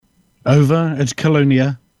Over at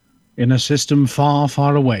Colonia, in a system far,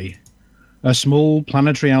 far away, a small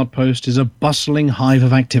planetary outpost is a bustling hive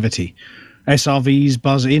of activity. SRVs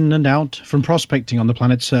buzz in and out from prospecting on the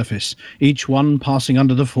planet's surface, each one passing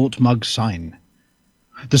under the Fort Mugg sign.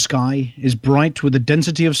 The sky is bright with a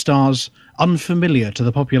density of stars unfamiliar to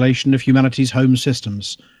the population of humanity's home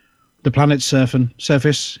systems. The planet's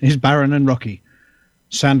surface is barren and rocky,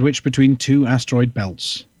 sandwiched between two asteroid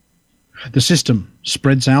belts. The system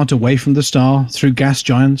spreads out away from the star through gas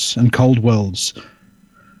giants and cold worlds.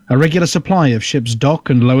 A regular supply of ships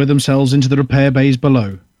dock and lower themselves into the repair bays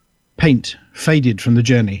below. Paint faded from the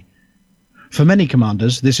journey. For many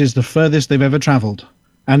commanders, this is the furthest they've ever travelled,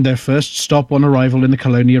 and their first stop on arrival in the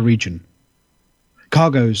Colonia region.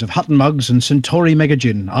 Cargoes of Hutton Mugs and Centauri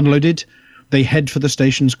Megagin unloaded, they head for the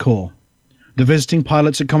station's core. The visiting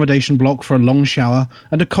pilot's accommodation block for a long shower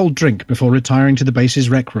and a cold drink before retiring to the base's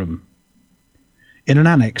rec room. In an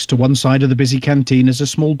annex to one side of the busy canteen is a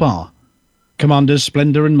small bar. Commanders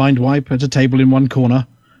Splendor and Mindwipe at a table in one corner,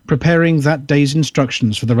 preparing that day's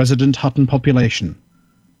instructions for the resident Hutton population.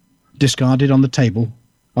 Discarded on the table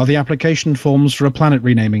are the application forms for a planet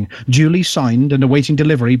renaming, duly signed and awaiting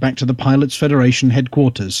delivery back to the Pilots Federation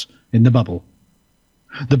headquarters in the bubble.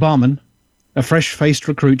 The barman, a fresh-faced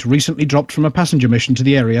recruit recently dropped from a passenger mission to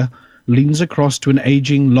the area, leans across to an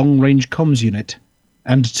aging long-range comms unit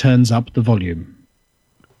and turns up the volume.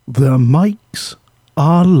 The mics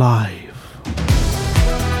are live.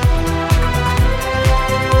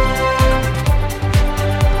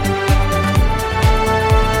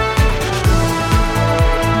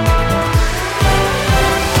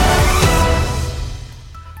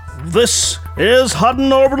 This is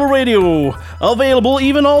Hutton Orbital Radio, available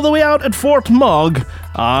even all the way out at Fort Mugg.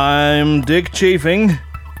 I'm Dick Chafing.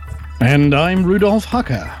 And I'm Rudolph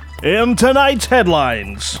Hucker. In tonight's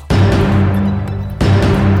headlines: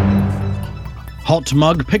 Hot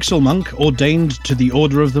Mug Pixel Monk ordained to the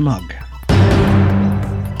Order of the Mug.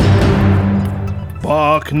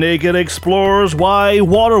 Buck Naked explores why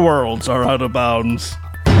waterworlds are out of bounds.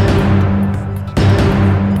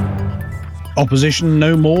 Opposition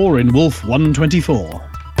no more in Wolf 124.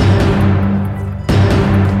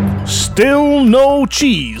 Still no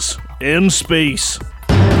cheese in space.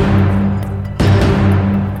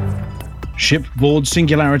 Shipboard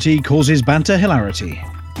singularity causes banter hilarity.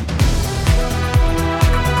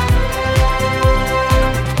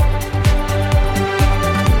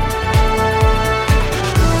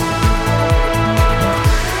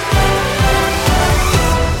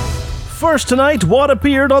 First tonight, what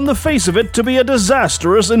appeared on the face of it to be a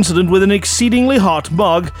disastrous incident with an exceedingly hot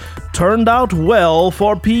mug turned out well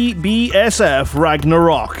for PBSF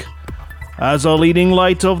Ragnarok. As a leading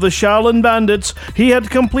light of the Shaolin Bandits, he had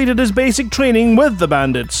completed his basic training with the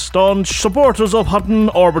Bandits, staunch supporters of Hutton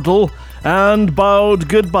Orbital, and bowed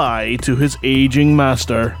goodbye to his aging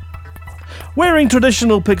master. Wearing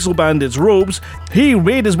traditional Pixel Bandits robes, he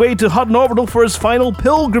made his way to Hutton Orbital for his final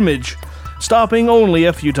pilgrimage, stopping only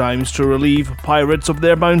a few times to relieve pirates of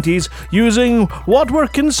their bounties using what were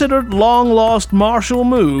considered long-lost martial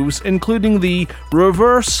moves, including the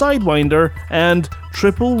reverse sidewinder and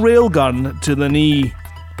triple railgun to the knee.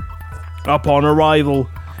 Upon arrival,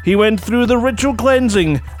 he went through the ritual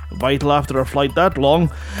cleansing, vital after a flight that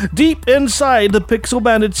long, deep inside the Pixel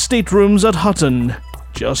Bandit staterooms at Hutton,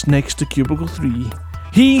 just next to Cubicle 3.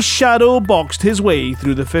 He shadow-boxed his way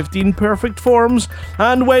through the 15 perfect forms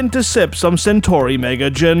and went to sip some Centauri Mega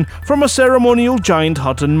Gin from a ceremonial giant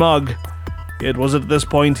Hutton mug. It was at this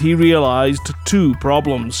point he realized two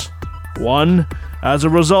problems. One, as a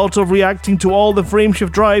result of reacting to all the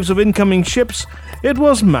frameshift drives of incoming ships, it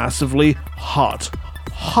was massively hot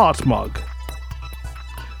mug.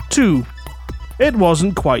 Two, it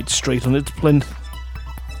wasn't quite straight on its plinth.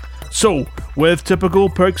 So, with typical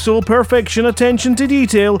Pixel perfection attention to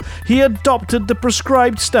detail, he adopted the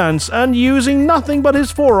prescribed stance and, using nothing but his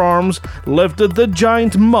forearms, lifted the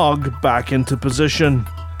giant mug back into position.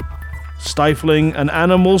 Stifling an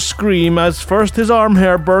animal scream as first his arm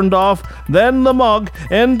hair burned off, then the mug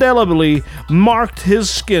indelibly marked his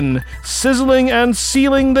skin, sizzling and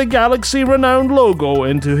sealing the galaxy-renowned logo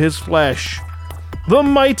into his flesh. The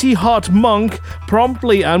mighty hot monk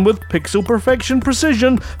promptly and with pixel perfection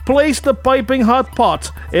precision placed the piping hot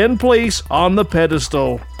pot in place on the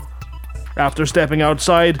pedestal. After stepping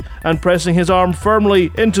outside and pressing his arm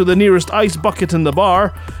firmly into the nearest ice bucket in the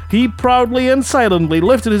bar, he proudly and silently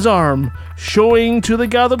lifted his arm, showing to the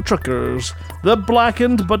gathered truckers the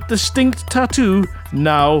blackened but distinct tattoo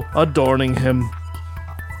now adorning him.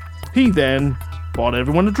 He then bought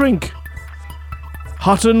everyone a drink.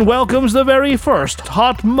 Hutton welcomes the very first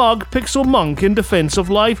hot mug Pixel Monk in defense of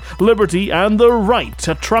life, liberty, and the right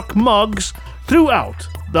to truck mugs throughout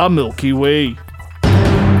the Milky Way.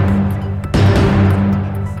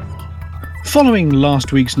 Following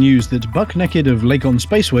last week's news that Buck Naked of Lakon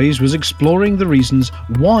Spaceways was exploring the reasons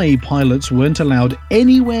why pilots weren't allowed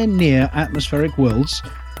anywhere near atmospheric worlds,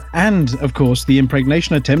 and, of course, the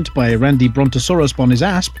impregnation attempt by Randy Brontosaurus on his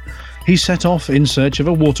asp, he set off in search of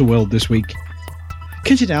a water world this week.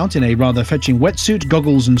 Kitted out in a rather fetching wetsuit,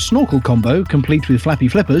 goggles and snorkel combo, complete with flappy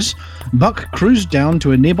flippers, Buck cruised down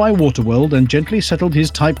to a nearby water world and gently settled his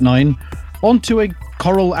Type 9 onto a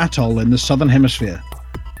coral atoll in the southern hemisphere.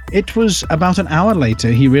 It was about an hour later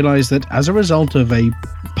he realized that as a result of a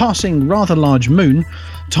passing rather large moon,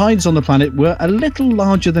 tides on the planet were a little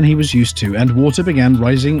larger than he was used to, and water began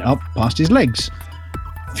rising up past his legs.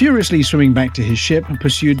 Furiously swimming back to his ship,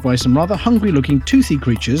 pursued by some rather hungry-looking toothy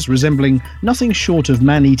creatures resembling nothing short of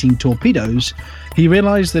man-eating torpedoes, he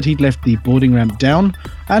realized that he'd left the boarding ramp down,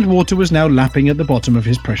 and water was now lapping at the bottom of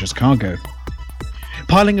his precious cargo.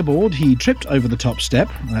 Piling aboard, he tripped over the top step,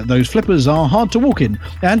 those flippers are hard to walk in,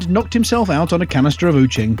 and knocked himself out on a canister of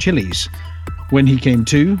Ucheng chilies. When he came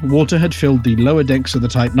to, water had filled the lower decks of the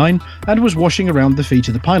Type 9 and was washing around the feet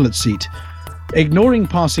of the pilot's seat. Ignoring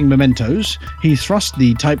passing mementos, he thrust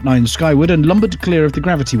the Type 9 skyward and lumbered clear of the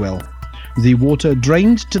gravity well. The water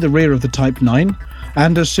drained to the rear of the Type 9,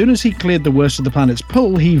 and as soon as he cleared the worst of the planet's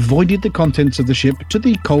pull, he voided the contents of the ship to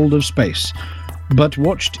the cold of space, but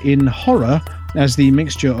watched in horror as the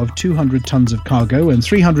mixture of 200 tons of cargo and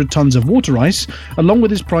 300 tons of water ice, along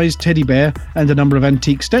with his prized teddy bear and a number of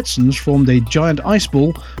antique Stetsons, formed a giant ice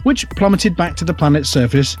ball which plummeted back to the planet's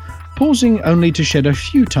surface, pausing only to shed a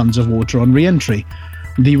few tons of water on re-entry.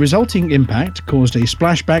 The resulting impact caused a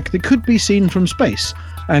splashback that could be seen from space,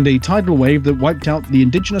 and a tidal wave that wiped out the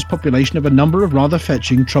indigenous population of a number of rather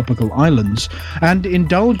fetching tropical islands, and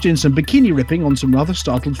indulged in some bikini ripping on some rather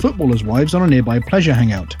startled footballers' wives on a nearby pleasure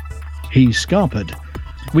hangout. He scarpered.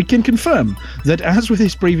 We can confirm that, as with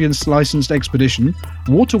his previous licensed expedition,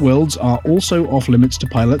 water worlds are also off-limits to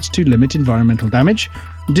pilots to limit environmental damage,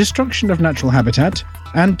 destruction of natural habitat,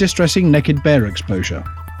 and distressing naked bear exposure.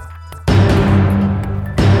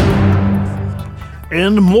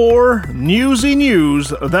 In more newsy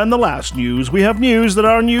news than the last news, we have news that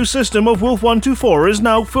our new system of Wolf 124 is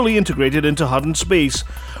now fully integrated into Hutton Space,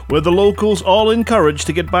 with the locals all encouraged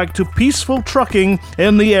to get back to peaceful trucking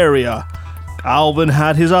in the area. Alvin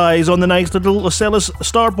had his eyes on the nice little Ocellus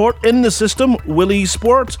starport in the system, Willy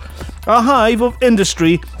Sport, a hive of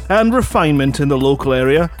industry and refinement in the local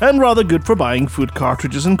area, and rather good for buying food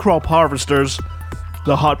cartridges and crop harvesters.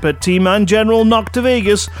 The Hotbed team and General Knock to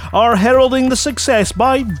Vegas are heralding the success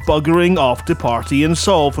by buggering off to party in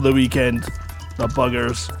Seoul for the weekend. The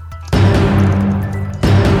buggers.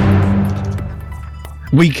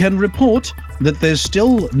 We can report that there's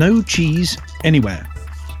still no cheese anywhere.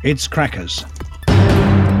 It's crackers.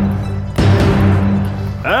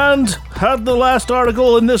 And had the last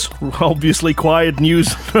article in this obviously quiet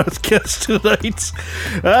news broadcast tonight.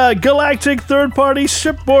 Galactic third-party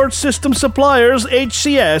shipboard system suppliers,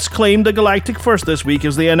 HCS, claimed a galactic first this week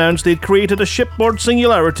as they announced they'd created a shipboard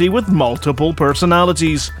singularity with multiple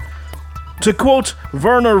personalities. To quote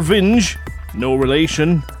Werner Vinge, no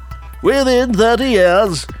relation, "Within 30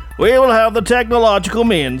 years, we will have the technological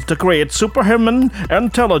means to create superhuman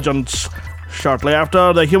intelligence. Shortly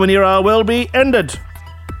after, the human era will be ended.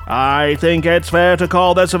 I think it's fair to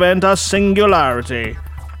call this event a singularity.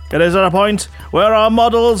 It is at a point where our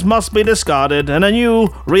models must be discarded and a new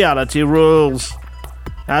reality rules.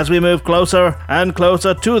 As we move closer and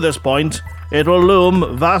closer to this point, it will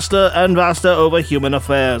loom vaster and vaster over human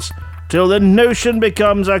affairs, till the notion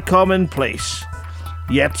becomes a commonplace.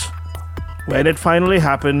 Yet, when it finally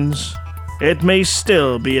happens, it may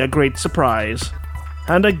still be a great surprise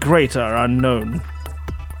and a greater unknown."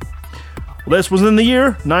 This was in the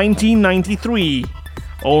year 1993,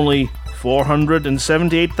 only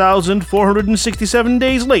 478,467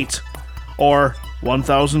 days late, or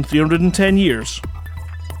 1,310 years.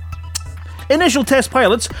 Initial test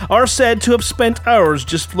pilots are said to have spent hours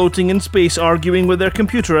just floating in space arguing with their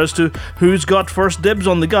computer as to who's got first dibs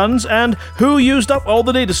on the guns and who used up all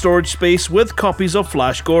the data storage space with copies of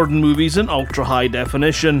Flash Gordon movies in ultra-high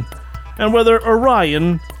definition, and whether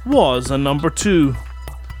Orion was a number 2.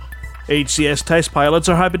 HCS test pilots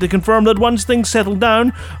are happy to confirm that once things settled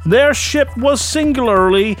down, their ship was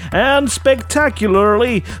singularly and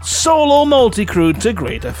spectacularly solo multi-crewed to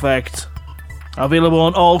great effect. Available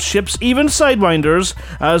on all ships, even Sidewinders,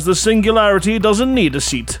 as the Singularity doesn't need a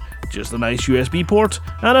seat, just a nice USB port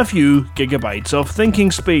and a few gigabytes of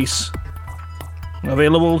thinking space.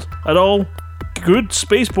 Available at all good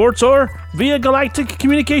spaceports or via galactic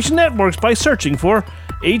communication networks by searching for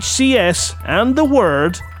HCS and the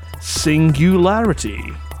word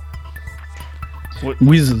Singularity.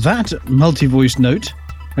 With that multi-voice note,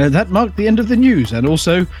 that marked the end of the news, and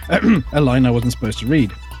also a line I wasn't supposed to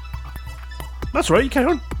read. That's right, you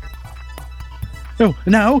carry on. Oh,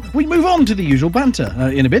 now we move on to the usual banter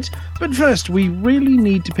in a bit, but first we really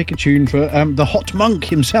need to pick a tune for the Hot Monk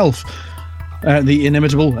himself, the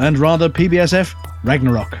inimitable and rather PBSF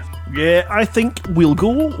Ragnarok. Yeah, I think we'll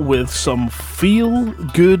go with some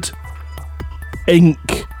feel-good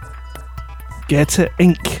ink. Get it?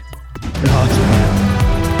 Ink.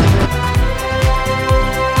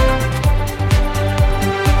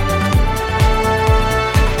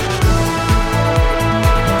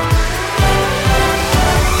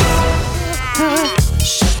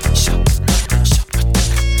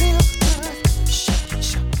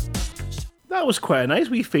 That was quite a nice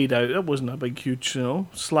wee fade out. That wasn't a big, huge,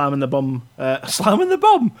 slam in the bum. Slam in the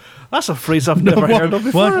bum. That's a phrase I've never heard of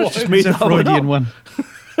before. What? Just made that Freudian one.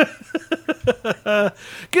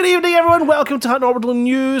 Good evening, everyone. Welcome to Hutton Orbital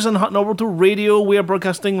News and Hutton Orbital Radio. We are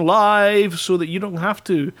broadcasting live so that you don't have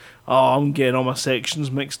to. Oh, I'm getting all my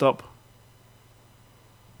sections mixed up.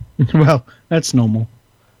 Well, that's normal.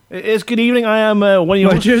 It is good evening. I am one of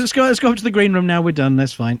your. Right, let's go up to the green room now. We're done.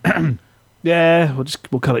 That's fine. Yeah,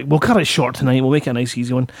 we'll cut it short tonight. We'll make it a nice,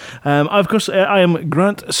 easy one. Of course, I am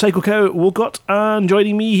Grant Psycho Cow Wolcott, and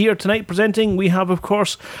joining me here tonight presenting, we have, of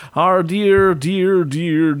course, our dear Van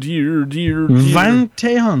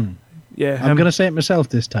Tehan. Yeah, I'm going to say it myself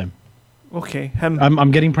this time. Okay, him. I'm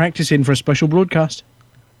getting practice in for a special broadcast.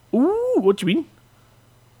 Ooh, what do you mean?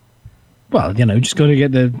 Well, just got to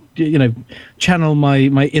get channel my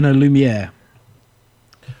inner Lumiere.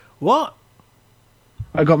 What?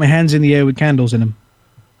 I got my hands in the air with candles in them.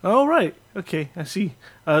 Oh, right. Okay, I see.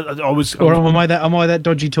 Or am I that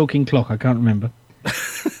dodgy talking clock? I can't remember.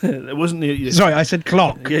 It wasn't the... Sorry, I said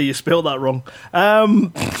clock. Yeah, you spelled that wrong.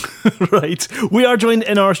 Right. We are joined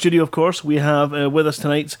in our studio, of course. We have with us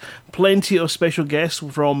tonight plenty of special guests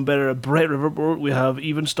from Brett Riverport. We have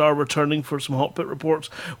Evenstar returning for some Hot Pit reports.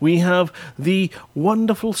 We have the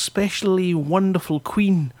wonderful, specially wonderful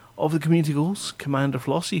queen of the community goals, Commander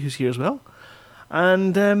Flossie, who's here as well.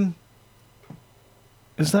 And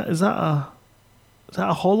is that a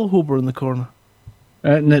hollow hober in the corner?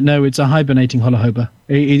 No, it's a hibernating hollow hober.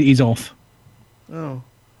 He's off. Oh,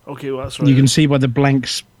 okay. Well, that's right. You can see by the blank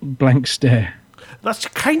stare. That's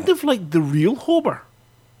kind of like the real hober.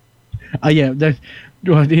 Yeah.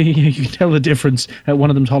 You can tell the difference. One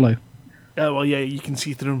of them's hollow. Well, yeah, you can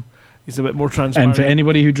see through him. He's a bit more transparent. And for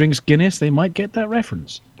anybody who drinks Guinness, they might get that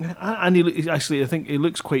reference. And I think he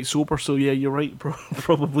looks quite sober, so yeah, you're right.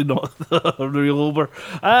 Probably not the real Hober.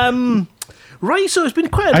 Right, so it's been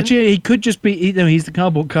quite... Actually, he could just be... he's the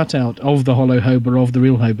cardboard cutout of the hollow Hober, of the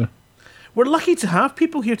real Hober. We're lucky to have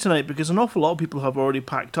people here tonight because an awful lot of people have already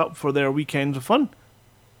packed up for their weekends of fun.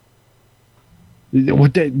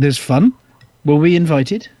 There's fun? Were we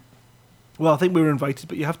invited? Well, I think we were invited,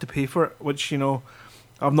 but you have to pay for it, which,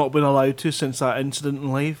 I've not been allowed to since that incident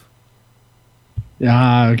in live.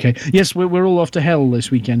 Ah, okay. Yes, we're all off to hell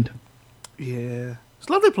this weekend. Yeah. It's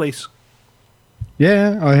a lovely place.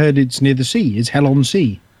 Yeah, I heard it's near the sea. It's Hell on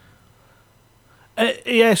Sea.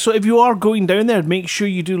 Yeah, so if you are going down there, make sure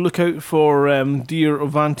you do look out for dear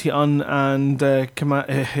Ovantian and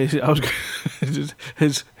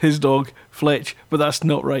his dog, Fletch, but that's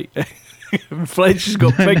not right. Fletch has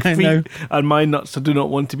got big feet, and my nuts, I do not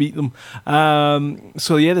want to beat them.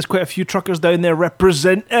 So yeah, there's quite a few truckers down there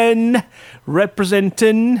representing. Yeah,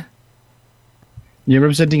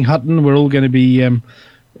 representing Hutton. We're all going to be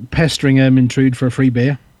pestering Ermintrude for a free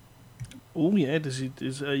beer. Oh yeah,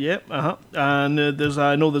 and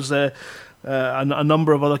I know there's a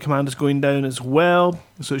number of other commanders going down as well,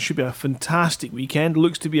 so it should be a fantastic weekend.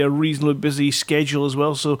 Looks to be a reasonably busy schedule as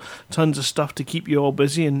well, so tons of stuff to keep you all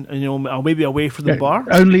busy and maybe away from the bar.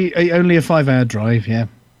 Only a 5-hour drive, yeah.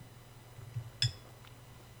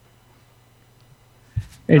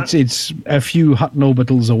 It's a few Hutton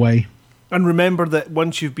orbitals away. And remember that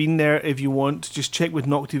once you've been there, if you want, just check with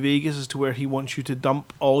Nocti Vegas as to where he wants you to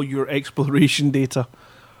dump all your exploration data.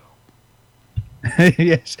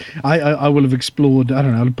 Yes, I will have explored, I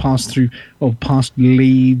don't know, past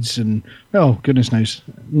Leeds and, oh, goodness knows.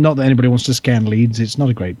 Not that anybody wants to scan Leeds, it's not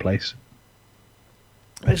a great place.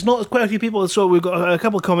 It's not quite a few people, so we've got a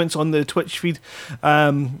couple of comments on the Twitch feed.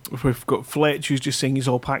 We've got Fletch, who's just saying he's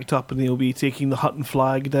all packed up and he'll be taking the Hutton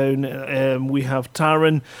flag down. We have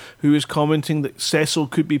Taran, who is commenting that Cecil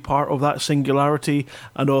could be part of that singularity,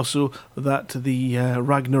 and also that the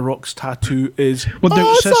Ragnarok's tattoo is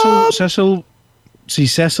awesome!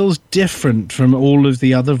 Cecil's different from all of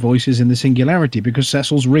the other voices in the singularity because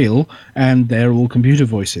Cecil's real and they're all computer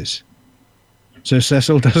voices. So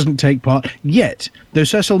Cecil doesn't take part yet, though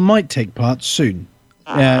Cecil might take part soon.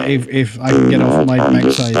 If I can get off my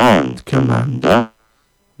backside. Commander,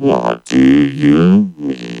 what do you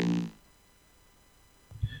mean?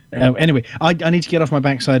 Anyway, I need to get off my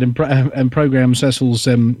backside and program Cecil's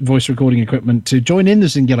voice recording equipment to join in the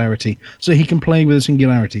singularity, so he can play with the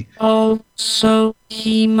singularity. Oh, so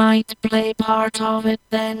he might play part of it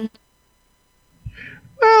then?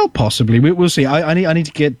 Well, possibly. We'll see. I need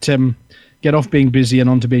to get off being busy and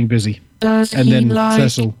onto being busy. Does and he then like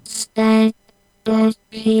Cecil. Does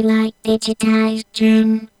he like digitized,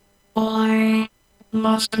 Jim? Or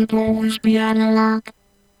must it always be analog?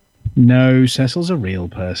 No, Cecil's a real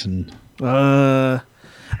person. And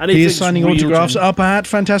he is signing autographs up at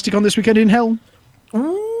Fantastic on This Weekend in Hell.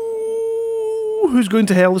 Ooh, who's going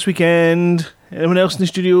to hell this weekend? Anyone else in the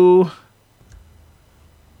studio?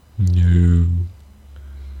 No.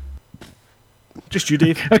 Just you,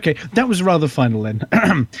 Dave. Okay, that was rather final then.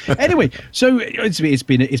 Anyway, so it's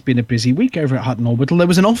been a busy week over at Hutton Orbital. There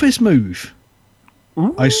was an office move.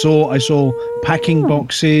 Ooh. I saw packing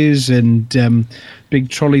boxes and big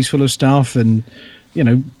trolleys full of stuff, and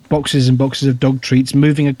boxes and boxes of dog treats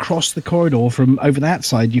moving across the corridor from over that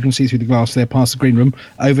side. You can see through the glass there, past the green room,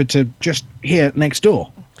 over to just here next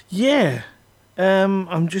door. Yeah.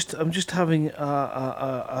 I'm just having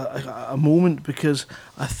a moment because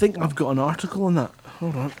I think I've got an article on that.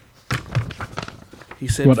 Hold on. He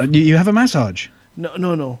said, "What? You have a massage?" No.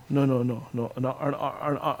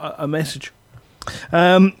 A message.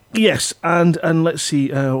 Yes, and let's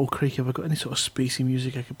see. Oh, Craig, have I got any sort of spacey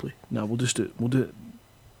music I could play? No, we'll just do it. We'll do it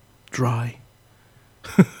dry.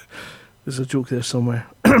 There's a joke there somewhere.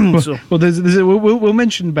 We'll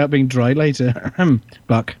mention about being dry later.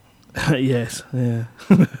 Buck. Yes, yeah.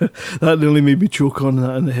 That nearly made me choke on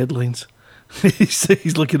that in the headlines.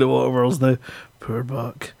 He's looking at Waterworlds now. Poor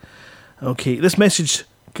Buck. Okay, this message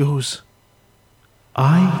goes: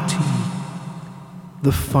 IT,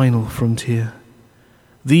 the final frontier.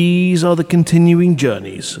 These are the continuing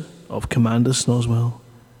journeys of Commander Snoswell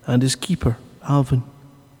and his keeper, Alvin.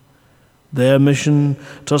 Their mission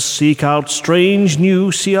to seek out strange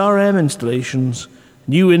new CRM installations,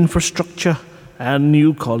 new infrastructure, and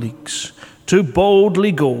new colleagues, to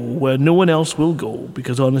boldly go where no one else will go,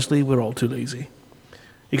 because honestly, we're all too lazy.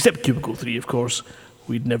 Except Cubicle 3, of course.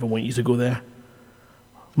 We'd never want you to go there.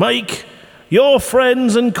 Mike, your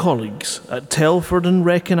friends and colleagues at Telford and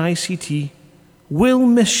Wrekin ICT will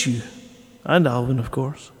miss you, and Alvin, of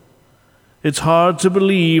course. It's hard to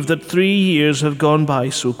believe that 3 years have gone by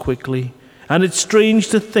so quickly, and it's strange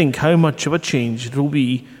to think how much of a change it will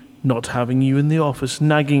be not having you in the office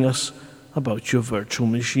nagging us about your virtual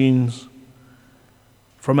machines.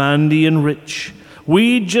 From Andy and Rich,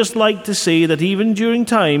 we'd just like to say that even during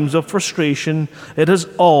times of frustration, it has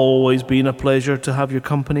always been a pleasure to have your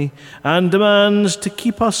company and demands to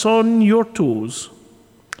keep us on your toes.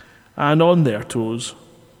 And on their toes.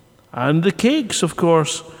 And the cakes, of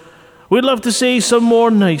course. We'd love to say some more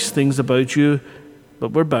nice things about you,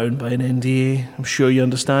 but we're bound by an NDA. I'm sure you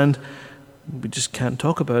understand. We just can't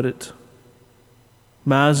talk about it.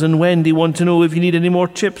 Maz and Wendy want to know if you need any more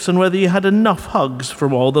chips and whether you had enough hugs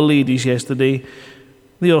from all the ladies yesterday.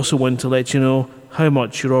 They also want to let you know how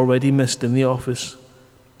much you're already missed in the office.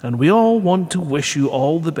 And we all want to wish you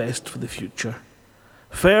all the best for the future.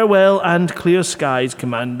 Farewell and clear skies,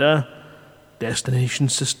 Commander. Destination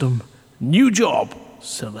system. New job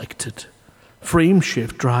selected. Frame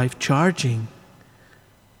shift drive charging.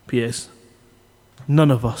 P.S.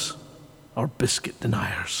 None of us are biscuit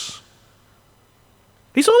deniers.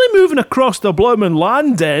 He's only moving across the bloomin'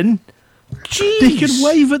 land, then. Jeez. He can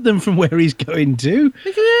wave at them from where he's going to.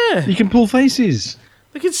 Yeah. He can pull faces.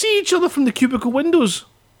 They can see each other from the cubicle windows.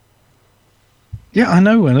 Yeah, I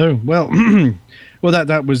know. Well,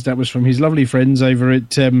 that was from his lovely friends over at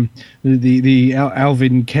the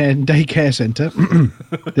Alvin Daycare Centre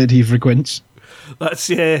that he frequents. That's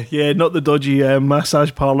not the dodgy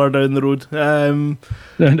massage parlour down the road.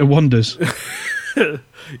 The Wonders.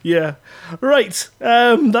 Yeah, right.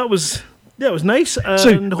 That was nice. And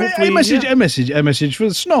so hopefully, a message for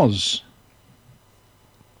Snoz.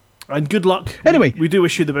 And good luck. Anyway, we do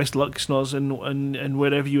wish you the best luck, Snoz, and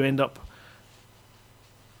wherever you end up.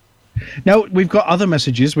 Now, we've got other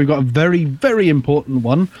messages. We've got a very, very important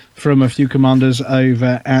one from a few commanders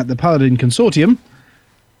over at the Paladin Consortium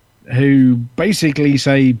who basically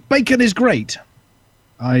say, bacon is great.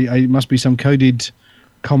 I must be some coded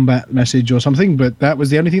combat message or something, but that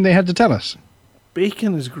was the only thing they had to tell us.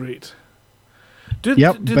 Bacon is great.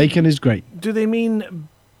 Bacon is great. Do they mean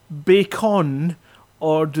bacon,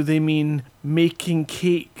 or do they mean making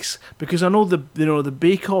cakes? Because I know the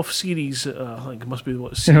Bake Off series. I think it must be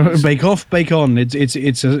what series. Bake Off, Bake On. It's a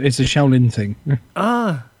Shaolin thing.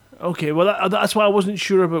 Ah, okay. Well, that's why I wasn't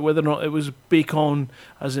sure about whether or not it was bake on,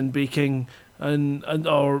 as in baking, and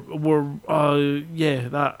or were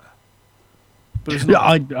that. But it's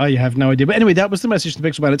not. I have no idea. But anyway, that was the message to the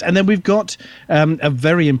Pixel Pilots. And then we've got a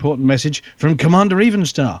very important message from Commander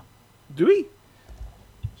Evenstar. Do we?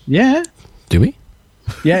 Yeah. Do we?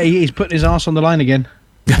 Yeah, he's putting his arse on the line again.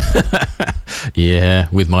 Yeah,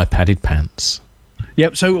 with my padded pants.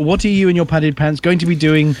 Yep, so what are you and your padded pants going to be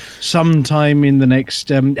doing sometime in the next...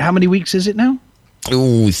 how many weeks is it now?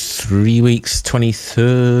 Oh, 3 weeks,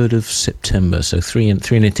 23rd of September. So three and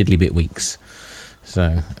a tiddly bit weeks.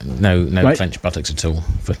 So no right. clenched buttocks at all.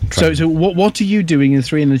 So what are you doing in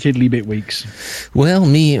 3 and a tiddly bit weeks? Well,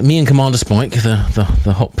 me and Commander Spike, the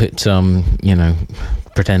hot pit,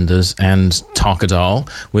 pretenders, and Tarkadal,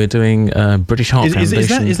 we're doing British Heart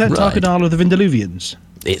Foundation. Is that ride. Tarkadal of the Vindaloovians?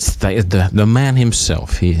 It's the man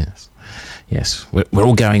himself. He is. Yes, we're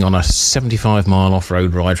all going on a 75-mile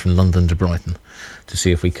off-road ride from London to Brighton to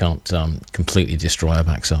see if we can't completely destroy our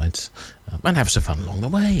backsides and have some fun along the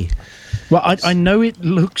way. Well, I know it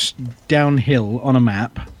looks downhill on a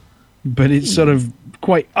map, but it's sort of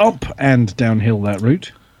quite up and downhill, that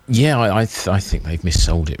route. Yeah, I think they've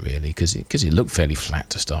missold it, really, because it looked fairly flat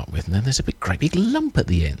to start with, and then there's a great big lump at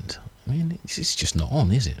the end. I mean, it's just not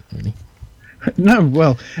on, is it, really? No,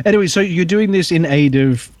 well, anyway, so you're doing this in aid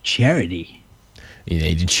of charity. In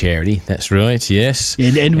aid of charity, that's right, yes.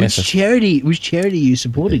 And yes, which charity are you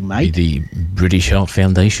supporting, mate? The British Heart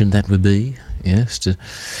Foundation, that would be, yes.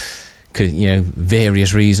 Because,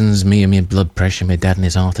 various reasons, me and my blood pressure, my dad and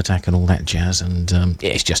his heart attack and all that jazz, and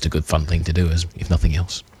it's just a good fun thing to do, if nothing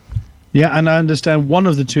else. Yeah, and I understand one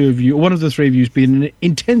of the three of you has been in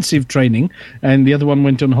intensive training, and the other one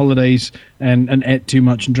went on holidays and ate too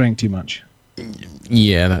much and drank too much.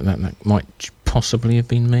 Yeah, that might possibly have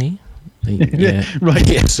been me. Yeah, right.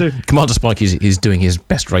 Yeah. So Commander Spike is doing his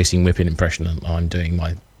best racing whipping impression, and I'm doing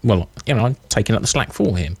I'm taking up the slack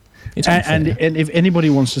for him. And if anybody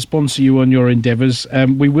wants to sponsor you on your endeavours,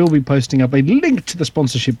 we will be posting up a link to the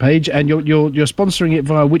sponsorship page, and you're sponsoring it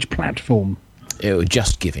via which platform?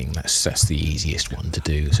 Just Giving. That's the easiest one to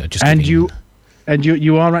do. So just and Giving.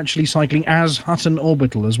 you are actually cycling as Hutton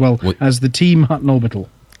Orbital as well as the Team Hutton Orbital.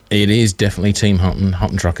 It is definitely Team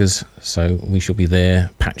Hutton Truckers. So we shall be there,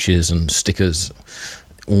 patches and stickers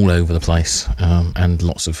all over the place, and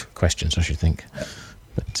lots of questions, I should think.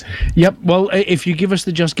 But, yep. Well, if you give us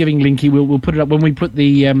the Just Giving linky, we'll put it up when we put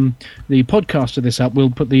the podcast of this up. We'll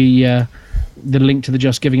put the link to the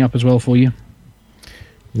Just Giving up as well for you.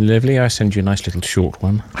 Lovely. I send you a nice little short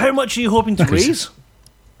one. How much are you hoping to raise?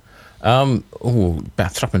 About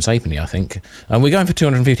threepence halfpenny, I think. We're going for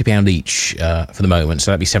 £250 each for the moment,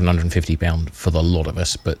 so that'd be £750 for the lot of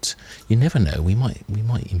us. But you never know; we might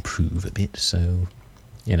improve a bit. So,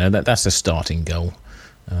 that's the starting goal.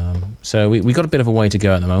 So we got a bit of a way to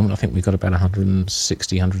go at the moment. I think we've got about £160,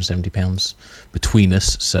 £170 between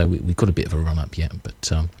us. So we've got a bit of a run up yet.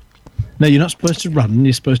 But no, you're not supposed to run.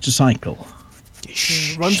 You're supposed to cycle.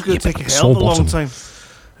 Run's going to take a hell of a long time.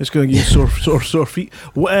 It's going to get sore feet.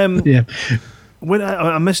 Yeah. When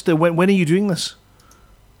I missed it. When are you doing this?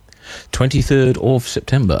 23rd of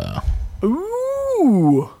September.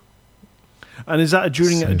 Ooh. And is that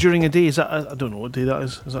during a day? Is that I don't know what day that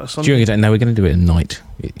is. Is that a Sunday? During a day? No, we're going to do it at night.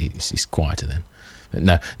 It's quieter then. But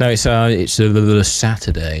no, it's the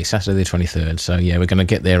Saturday the 23rd. So yeah, we're going to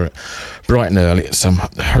get there bright and early at some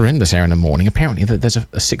horrendous hour in the morning. Apparently, there's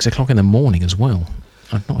a 6 o'clock in the morning as well.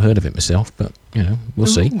 I've not heard of it myself, but we'll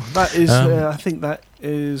see. That is, I think that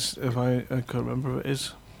is, if I can't remember, it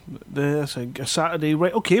is. There's a Saturday,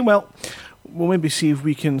 right? Okay, well, we'll maybe see if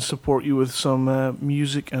we can support you with some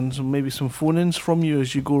music and maybe some phone-ins from you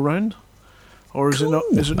as you go around. Or is it not?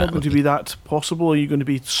 Is it not going to be that possible? Are you going to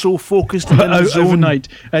be so focused in the zone? Overnight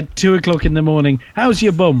at 2 o'clock in the morning? How's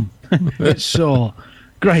your bum? It's sore.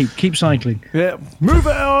 Great, keep cycling. Yeah, move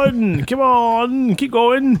it on. Come on, keep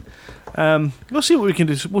going. We'll see what we can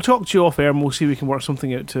do. We'll talk to you off air, and we'll see if we can work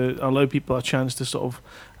something out to allow people a chance to sort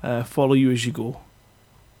of follow you as you go.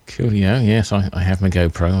 Cool. Yes, I have my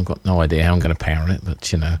GoPro. I've got no idea how I'm going to power it,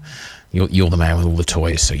 but you're the man with all the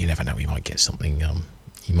toys, so you never know. We might get something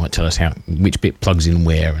He might tell us which bit plugs in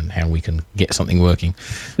where and how we can get something working.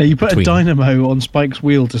 Now, you put between- a dynamo on Spike's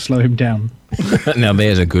wheel to slow him down. Now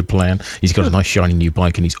there's a good plan. He's got a nice shiny new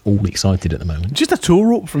bike and he's all excited at the moment. Just a tow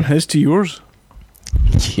rope from his to yours.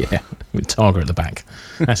 Yeah, with Targa at the back.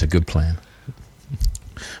 That's a good plan.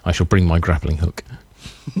 I shall bring my grappling hook.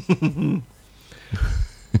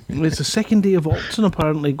 It's the second day of Alton,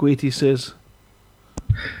 apparently, Guaty says.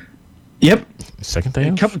 Yep. Second day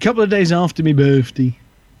A off? couple of days after my birthday.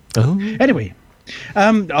 Oh, Anyway,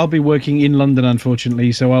 I'll be working in London,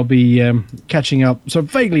 unfortunately, so I'll be catching up so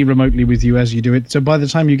vaguely remotely with you as you do it. So by the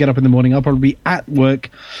time you get up in the morning, I'll probably be at work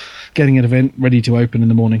getting an event ready to open in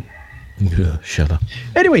the morning. shut up.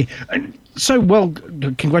 Anyway,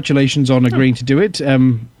 congratulations on agreeing to do it.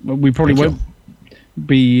 We probably Thank won't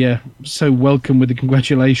be so welcome with the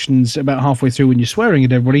congratulations about halfway through when you're swearing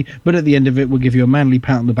at everybody, but at the end of it, we'll give you a manly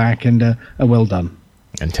pat on the back and a well done.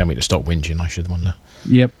 And tell me to stop whinging, I should wonder.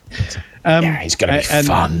 Yep. Yeah, it's going to be and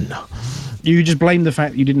fun. You just blame the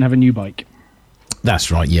fact that you didn't have a new bike.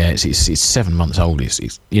 That's right, yeah. It's 7 months old.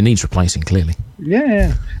 It needs replacing, clearly.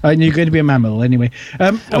 Yeah. And you're going to be a mammal anyway.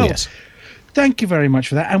 Oh, well, yes. Thank you very much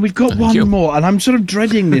for that. And we've got Thank one you. more, and I'm sort of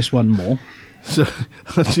dreading this one more. So,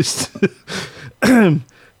 I just...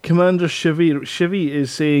 Commander Chivy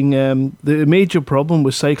is saying the major problem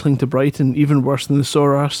with cycling to Brighton, even worse than the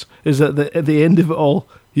sore arse, is that at the end of it all,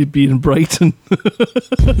 you'd be in Brighton.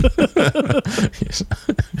 Yes,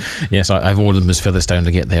 yes. I've ordered Miss Featherstone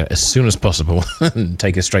to get there as soon as possible and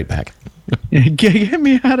take us straight back. Get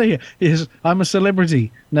me out of here. Yes, I'm a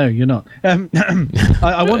celebrity. No, you're not.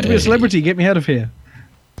 I want to be a celebrity. Get me out of here.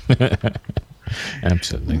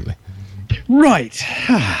 Absolutely. Right.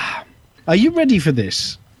 Are you ready for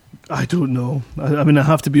this? I don't know. I mean, I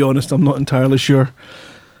have to be honest, I'm not entirely sure.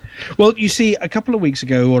 Well, you see, a couple of weeks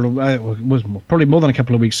ago, or it was probably more than a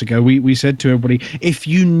couple of weeks ago, we said to everybody, if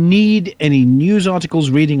you need any news articles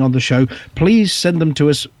reading on the show, please send them to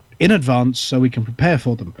us in advance so we can prepare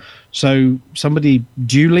for them. So somebody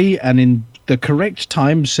duly and in the correct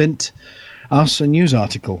time sent us a news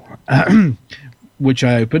article, which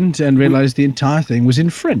I opened and realized the entire thing was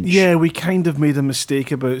in French. Yeah, we kind of made a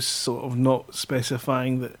mistake about sort of not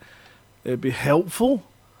specifying that it'd be helpful.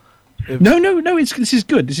 No, this is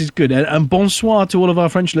good. This is good. And bonsoir to all of our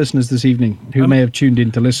French listeners this evening who may have tuned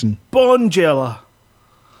in to listen. Bonjela.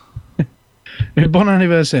 Bon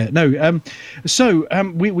anniversaire. No,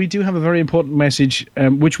 we do have a very important message,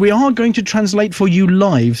 which we are going to translate for you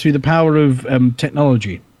live through the power of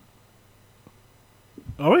technology.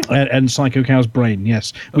 All right. And Psycho Cow's brain,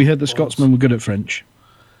 yes. We heard the Scotsmen were good at French.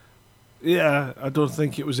 Yeah, I don't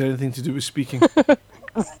think it was anything to do with speaking.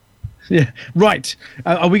 Yeah, right.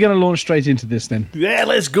 Are we going to launch straight into this then? Yeah,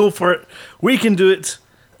 let's go for it. We can do it.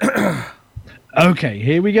 Okay,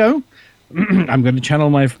 here we go. I'm going to channel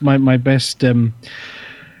my best...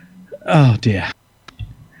 oh, dear.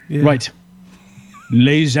 Yeah. Right.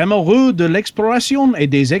 Les amoureux de l'exploration et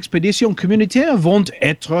des expéditions communautaires vont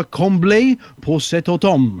être comblés pour cet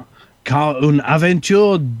automne, car une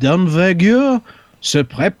aventure d'envergure se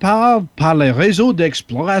prépare par le réseau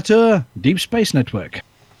d'explorateurs Deep Space Network.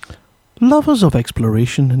 Lovers of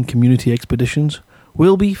exploration and community expeditions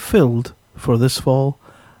will be filled for this fall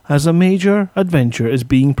as a major adventure is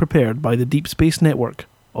being prepared by the Deep Space Network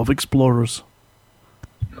of Explorers.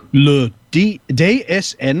 Le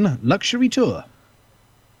DSN Luxury Tour.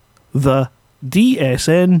 The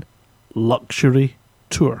DSN Luxury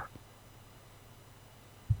Tour.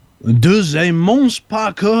 Deux immenses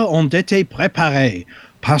parcours ont été préparés,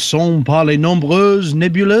 passant par les nombreuses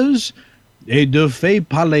nébuleuses et de fait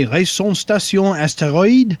par les récentes stations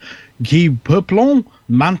astéroïdes qui peuplent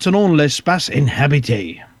maintenant l'espace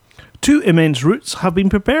inhabité. Two immense routes have been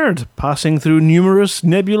prepared, passing through numerous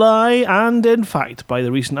nebulae and, in fact, by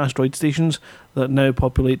the recent asteroid stations that now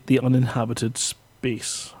populate the uninhabited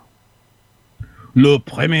space. Le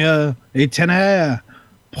premier itinéraire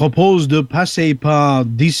propose de passer par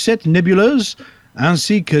 17 nébuleuses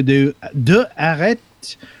ainsi que deux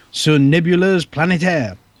arêtes sur nébuleuses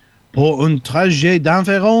planétaires pour un trajet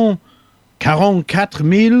d'environ 44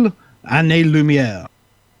 000 années-lumière.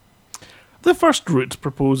 The first route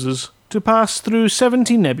proposes to pass through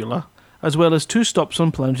 17 nebula, as well as 2 stops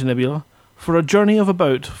on Planetary Nebula, for a journey of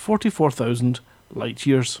about 44,000 light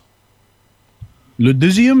years. Le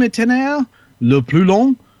deuxième itinéraire, le plus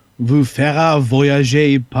long, vous fera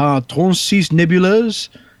voyager par 36 nébuleuses,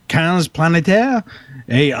 15 planétaires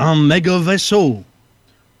et un méga-vaisseau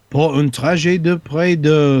pour un trajet de près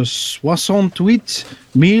de 68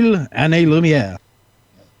 000 années-lumière.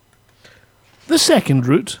 The second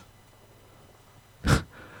route,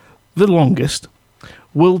 the longest,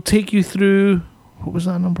 will take you through What was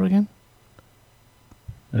that number again?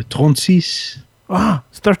 36.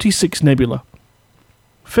 It's 36 nebula,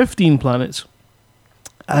 15 planets,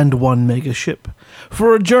 and 1 mega ship,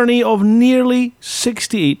 for a journey of nearly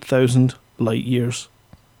 68,000 light years.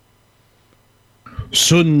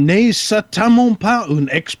 Ce n'est certainement pas une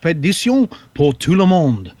expédition pour tout le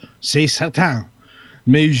monde, c'est certain.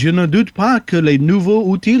 Mais je ne doute pas que les nouveaux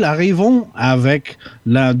outils arrivant avec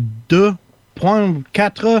la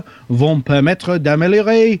 2.4 vont permettre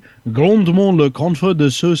d'améliorer grandement le confort de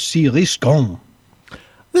ceux si risquants.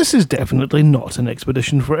 This is definitely not an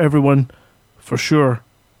expedition for everyone, for sure.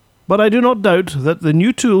 But I do not doubt that the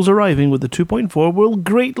new tools arriving with the 2.4 will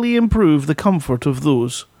greatly improve the comfort of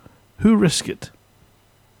those who risk it.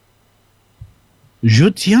 Je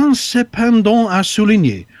tiens cependant à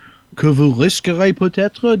souligner que vous risquerez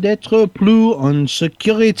peut-être d'être plus en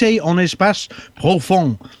sécurité en espace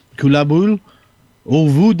profond que la boule au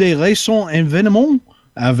vu des récents événements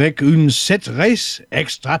avec une cette race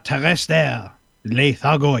extraterrestre, les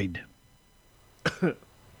Thargoïdes.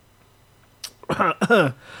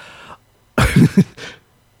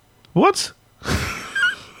 What?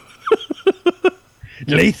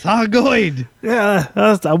 Les Thargoïdes! Yeah,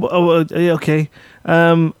 okay.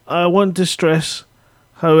 I want to stress,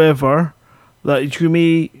 however, that you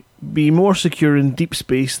may be more secure in deep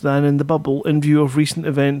space than in the bubble in view of recent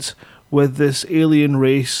events with this alien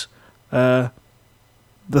race, the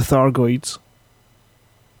Thargoids.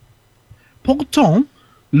 Pourtant,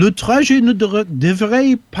 le trajet ne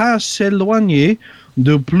devrait pas s'éloigner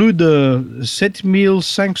de plus de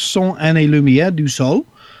 7500 années-lumière du Sol,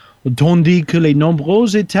 tandis que les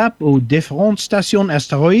nombreuses étapes aux différentes stations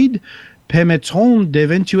astéroïdes permettront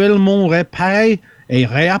d'éventuellement réparer et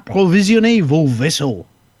réapprovisionner vos vaisseaux.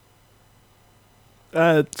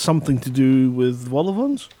 Something to do with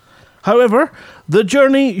Wolivons? However, the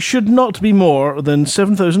journey should not be more than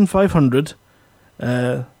 7,500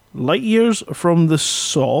 light years from the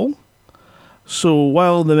Sol. So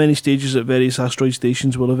while the many stages at various asteroid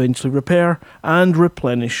stations will eventually repair and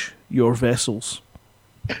replenish your vessels.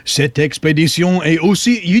 Cette expédition est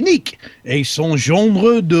aussi unique et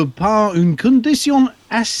s'engendre de par une condition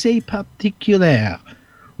assez particulière.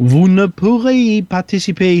 Vous ne pourrez y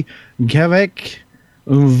participer qu'avec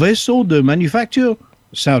un vaisseau de manufacture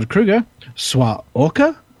South-Kruger, soit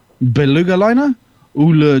Orca, Beluga Liner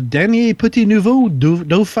ou le dernier petit nouveau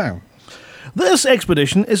Dauphin. This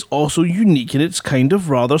expedition is also unique in its kind of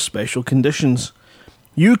rather special conditions.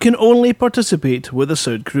 You can only participate with a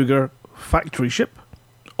South-Kruger factory ship,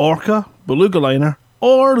 Orca, Beluga Liner,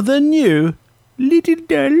 or the new Little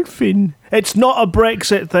Dolphin. It's not a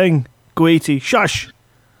Brexit thing, Goethe. Shush!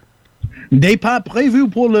 Départ prévu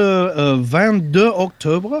pour le 22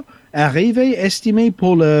 octobre, arrivée estimée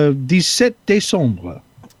pour le 17 décembre.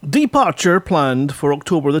 Departure planned for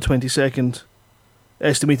October the 22nd.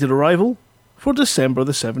 Estimated arrival for December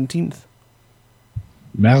the 17th.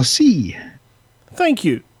 Merci. Thank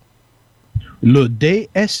you. Le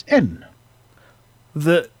DSN.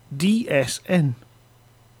 The DSN.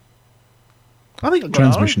 I think I got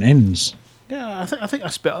Transmission it right. ends. Yeah, I think I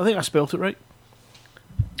spelled it right.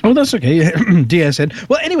 Oh, that's okay. DSN.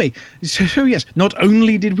 Well, anyway, so yes, not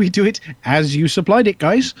only did we do it as you supplied it,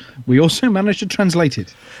 guys, we also managed to translate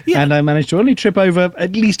it. Yeah. And I managed to only trip over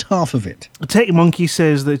at least half of it. Tech Monkey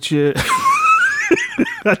says that you...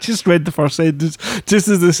 I just read the first sentence just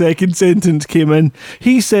as the second sentence came in.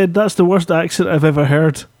 He said, that's the worst accent I've ever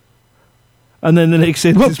heard. And then the next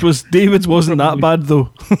sentence was, David's wasn't that bad,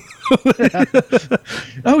 though.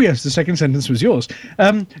 Oh, yes, the second sentence was yours.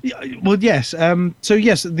 Well, yes. So,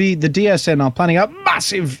 yes, the DSN are planning a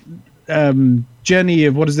massive journey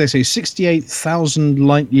of, what does they say, 68,000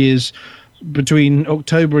 light years between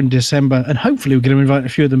October and December. And hopefully we're going to invite a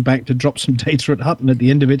few of them back to drop some data at Hutton at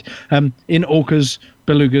the end of it in orcas,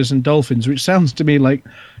 belugas, and dolphins, which sounds to me like,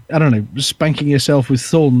 I don't know, spanking yourself with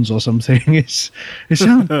thorns or something. It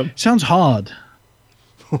sounds hard.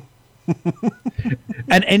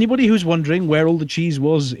 And anybody who's wondering where all the cheese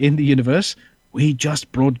was in the universe, we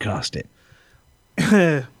just broadcast it.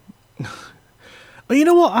 Well, you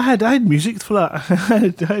know what? I had music for that.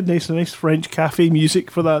 I had nice French cafe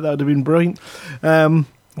music for that. That would have been brilliant. Damn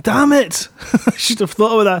it! I should have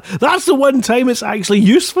thought of that. That's the one time it's actually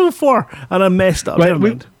useful for, and I messed up.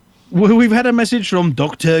 Right, we've had a message from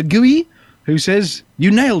Dr. Gooey, who says, you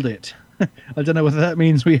nailed it. I don't know whether that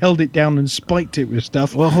means we held it down and spiked it with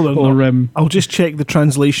stuff. Well, hold on. Or, I'll just check the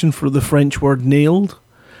translation for the French word nailed.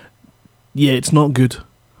 Yeah, it's not good.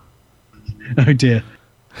 Oh, dear.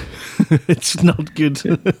 It's not good.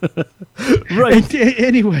 Right.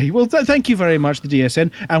 Anyway, well, thank you very much, the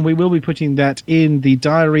DSN, and we will be putting that in the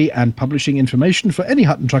diary and publishing information for any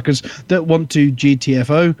Hutton truckers that want to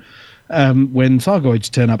GTFO when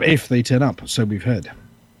Thargoids turn up, if they turn up, so we've heard.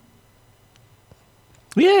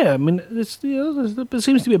 Yeah, I mean, it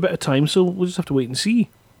seems to be a bit of time, so we'll just have to wait and see.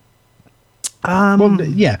 Well,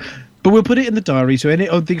 yeah, but we'll put it in the diary so any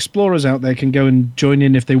of the explorers out there can go and join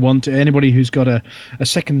in if they want. Anybody who's got a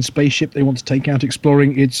second spaceship they want to take out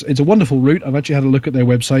exploring, it's a wonderful route. I've actually had a look at their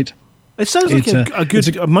website. It sounds like a good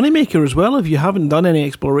moneymaker as well. If you haven't done any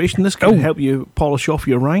exploration, this can help you polish off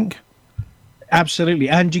your rank. Absolutely,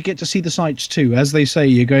 and you get to see the sights too. As they say,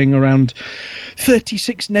 you're going around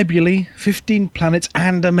 36 nebulae, 15 planets,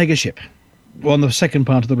 and a megaship on the second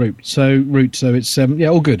part of the route. So it's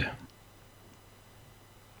all good.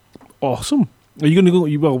 Awesome. Are you going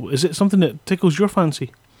to go? Well, is it something that tickles your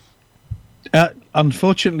fancy?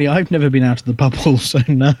 Unfortunately, I've never been out of the bubble, so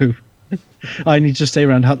no. I need to stay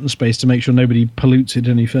around Hutton Space to make sure nobody pollutes it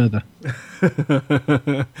any further.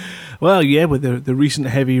 Well, yeah, with the recent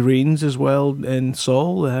heavy rains as well in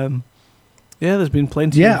Sol, there's been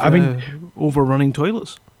plenty of overrunning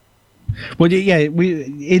toilets. Well, yeah, we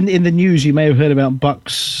in the news you may have heard about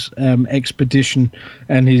Buck's expedition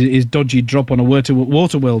and his dodgy drop on a water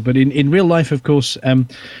well, but in real life, of course,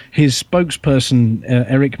 his spokesperson,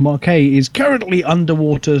 Eric Marquet, is currently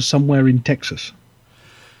underwater somewhere in Texas.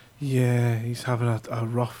 Yeah, he's having a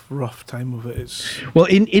rough time of it. Well,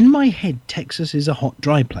 in my head, Texas is a hot,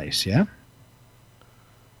 dry place, yeah?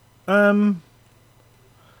 Not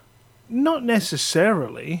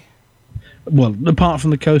necessarily. Well, apart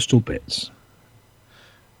from the coastal bits.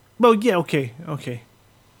 Well, yeah, okay.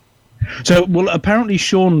 So, apparently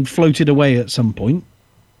Sean floated away at some point,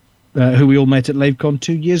 who we all met at LaveCon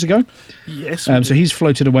 2 years ago. Yes. So he's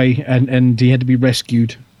floated away, and he had to be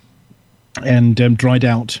rescued and dried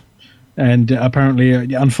out. And apparently,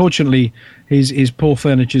 unfortunately, his poor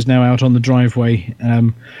furniture is now out on the driveway,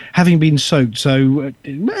 having been soaked. So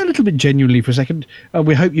a little bit genuinely for a second,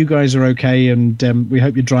 we hope you guys are okay, and we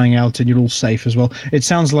hope you're drying out and you're all safe as well. It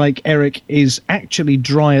sounds like Eric is actually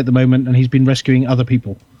dry at the moment, and he's been rescuing other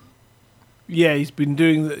people. Yeah, he's been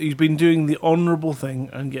doing the honourable thing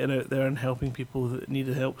and getting out there and helping people that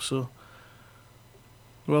needed help. So,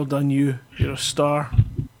 well done, you. You're a star.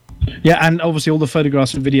 Yeah, and obviously all the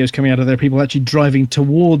photographs and videos coming out of there, people actually driving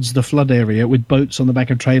towards the flood area with boats on the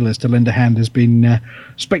back of trailers to lend a hand, has been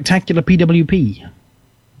spectacular PWP.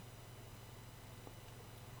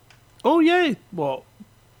 Oh, yeah. What?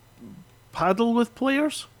 Paddle with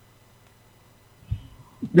players?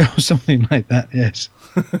 Something like that, yes.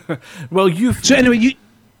 Well, So anyway,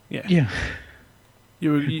 Yeah.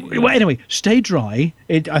 Well, anyway, stay dry.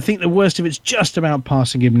 I think the worst of it's just about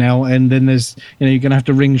passing him now, and then there's, you're going to have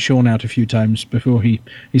to wring Sean out a few times before he's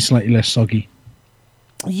slightly less soggy.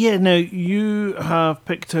 Yeah, now you have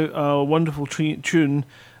picked out a wonderful tune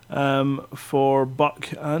for Buck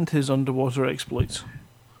and his underwater exploits.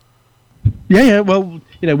 Yeah. Well,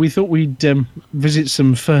 we thought we'd visit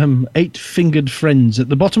some firm 8-fingered friends at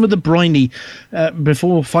the bottom of the briny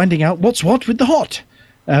before finding out what's what with the hot.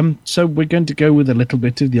 So we're going to go with a little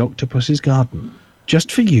bit of the Octopus's Garden,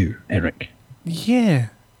 just for you, Eric. Yeah.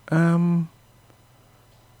 I'm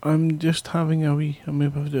just having a wee.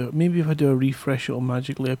 Maybe if I do a refresh, it'll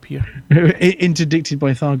magically appear. Interdicted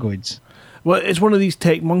by Thargoids. Well, it's one of these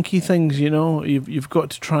tech monkey things, You've got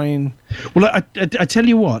to try and. Well, I tell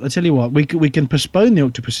you what. We can postpone the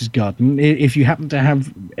Octopus's Garden if you happen to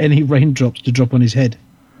have any raindrops to drop on his head.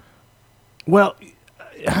 Well.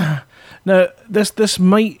 Now, this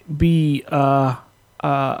might be a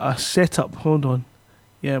setup. Hold on.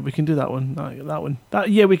 Yeah, we can do that one. That one.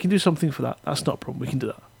 We can do something for that. That's not a problem. We can do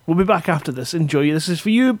that. We'll be back after this. Enjoy. This is for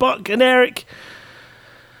you, Buck and Eric.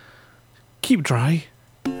 Keep dry.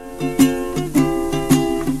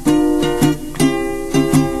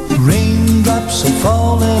 Raindrops are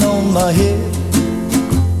falling on my head,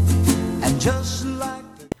 and just like.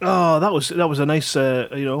 Oh, that was a nice,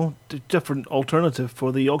 different alternative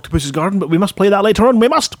for the Octopus's Garden, but we must play that later on. We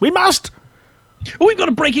must! Oh, we've got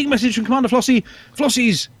a breaking message from Commander Flossie.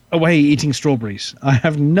 Flossie's away eating strawberries. I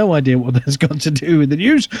have no idea what that's got to do with the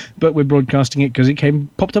news, but we're broadcasting it because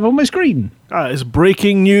it popped up on my screen. It's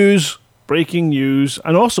breaking news.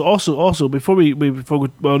 And also, before we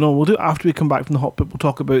we'll do it after we come back from the hot pit. We'll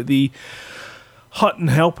talk about the Hutton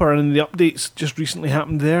Helper and the updates just recently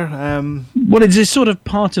happened there. Well, it's sort of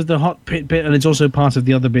part of the hot pit bit, and it's also part of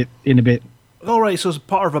the other bit in a bit. All right, so it's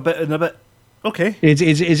part of a bit in a bit. Okay. It's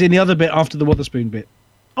in the other bit after the Wotherspoon bit.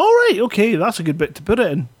 All right, okay, that's a good bit to put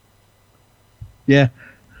it in. Yeah.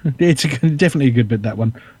 It's definitely a good bit, that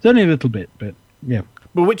one. It's only a little bit, but yeah.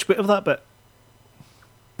 But which bit of that bit?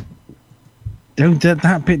 Don't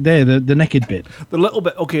that bit there, the naked bit. The little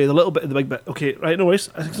bit, okay, the little bit of the big bit. Okay, right, no worries.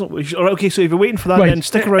 All right, okay, so if you're waiting for that, Right. then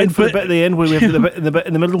stick around for the bit at the end where we have the bit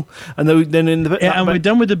in the middle, and then in the bit. Yeah, that and bit. we're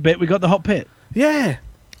done with the bit. We got the hot pit. Yeah.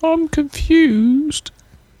 I'm confused.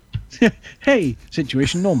 Hey,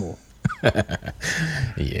 situation normal.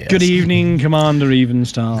 Yes. Good evening, Commander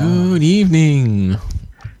Evenstar. Good evening.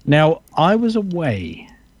 Now, I was away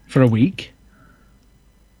for a week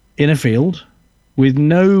in a field with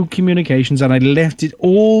no communications, and I left it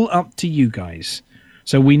all up to you guys.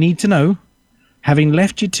 So we need to know, having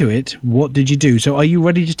left you to it, what did you do? So are you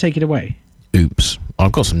ready to take it away? Oops.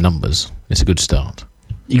 I've got some numbers. It's a good start.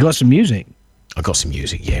 You got some music. I've got some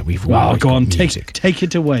music. Yeah, we've Well, always go got on, music. take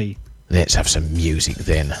it away. Let's have some music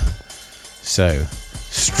then. So,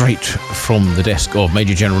 straight from the desk of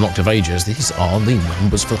Major General Noctivagus, these are the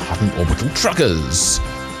numbers for Hutton Orbital Truckers.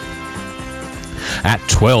 At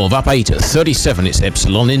 12, up 8, at 37, it's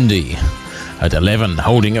Epsilon Indy. At 11,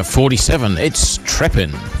 holding at 47, it's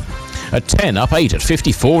Treppin. At 10, up 8, at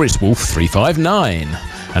 54, it's Wolf 359.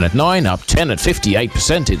 And at 9, up 10, at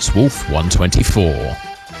 58%, it's Wolf 124.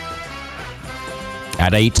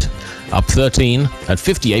 At 8, up 13, at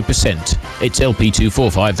 58%, it's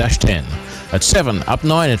LP245-10. At 7, up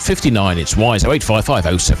 9, at 59, it's Wise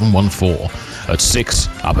 08550714. At 6,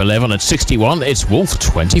 up 11, at 61, it's Wolf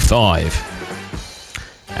 25.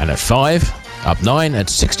 And at 5, up 9, at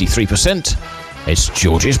 63%, it's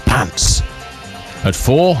George's Pants. At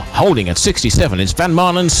 4, holding at 67, it's Van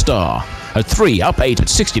Marnen Star. At 3, up 8, at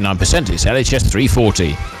 69%, it's LHS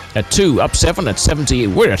 340. At 2, up 7, at 70,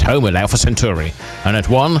 we're at home at Alpha Centauri. And at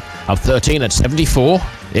 1, up 13, at 74,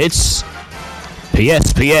 it's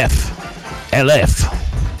PSPF LF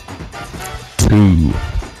 2.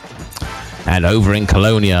 And over in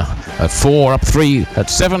Colonia, at 4, up 3, at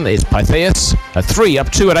 7, it's Pythias. At 3,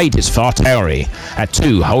 up 2, at 8, it's Fartauri. At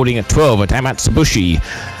 2, holding at 12, at Amatsubushi.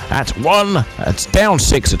 At 1, at down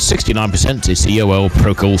 6, at 69%, it's EOL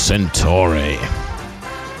Procol Centauri.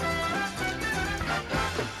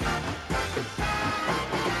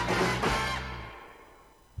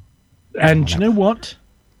 And do you know what?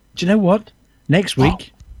 Next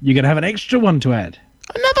week, you're going to have an extra one to add.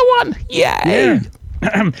 Another one! Yay! Yeah.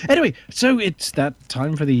 Anyway, so it's that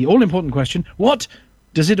time for the all-important question. What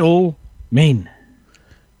does it all mean?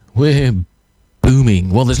 We're booming.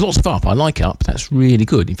 Well, there's lots of up. I like up. That's really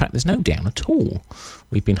good. In fact, there's no down at all.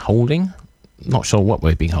 We've been holding. Not sure what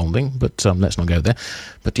we've been holding, but let's not go there.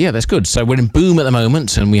 But yeah, that's good. So we're in boom at the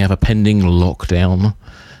moment, and we have a pending lockdown.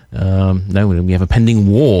 No, we have a pending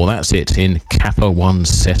war. That's it, in Kappa 1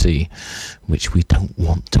 Ceti, which we don't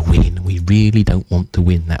want to win. We really don't want to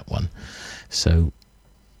win that one. So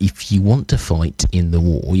if you want to fight in the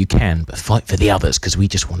war, you can, but fight for the others, because we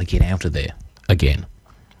just want to get out of there again.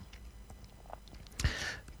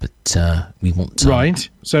 But we want to... Right,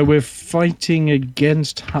 so we're fighting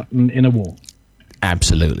against Hutton in a war.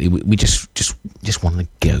 Absolutely, we just want to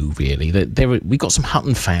go. Really, we got some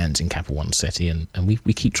Hutton fans in Kappa 1 Ceti, and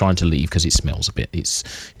we keep trying to leave because it smells a bit. It's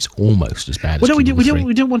almost as bad. Well, as we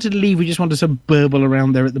Q3. don't want to leave. We just want to sort of burble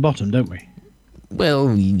around there at the bottom, don't we?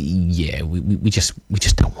 Well, yeah, we just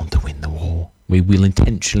don't want to win the war. We will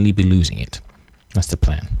intentionally be losing it. That's the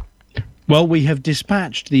plan. Well, we have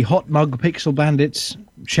dispatched the Hot Mug Pixel Bandits,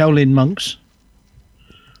 Shaolin monks,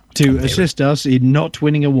 to assist us in not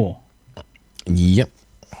winning a war. Yep,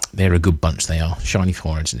 they're a good bunch. They are shiny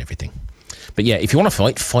foreheads and everything. But yeah, if you want to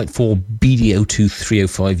fight for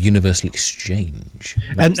BDO-2305 Universal Exchange.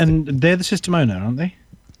 And they're the system owner, aren't they?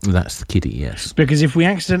 That's the kiddie, yes. Because if we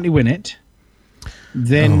accidentally win it,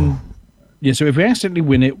 then... Yeah, so if we accidentally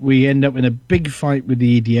win it, we end up in a big fight with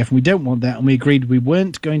the EDF, and we don't want that, and we agreed we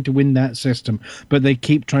weren't going to win that system, but they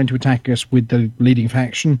keep trying to attack us with the leading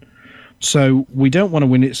faction. So we don't want to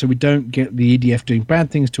win it, so we don't get the EDF doing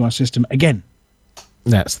bad things to our system again.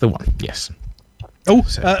 That's the one, yes. Oh,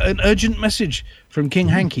 an urgent message from King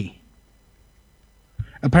Hanky.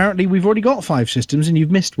 Apparently, we've already got 5 systems, and you've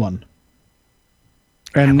missed one.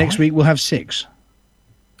 And next week, we'll have 6.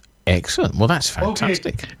 Excellent. Well, that's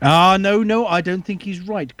fantastic. No, I don't think he's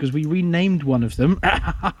right, because we renamed one of them.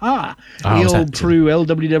 EOL Pru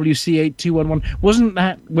LWWC8211. Wasn't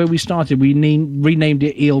that where we started? We renamed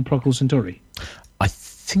it EOL Procol Centauri. I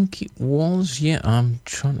think it was, yeah. I'm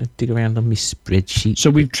trying to dig around on my spreadsheet. So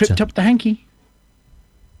we've tripped up the hanky?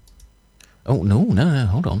 Oh, no,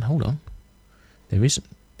 hold on. There isn't.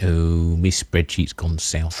 Oh, my spreadsheet's gone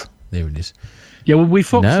south. There it is. Yeah, well, we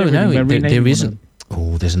foxed No, there isn't.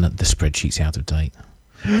 Oh, the spreadsheet's out of date.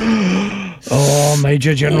 Oh,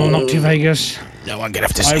 Major General Noctivagus. No one can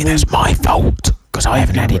have to say that's my fault because I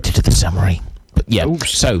haven't added it to the summary. But yeah,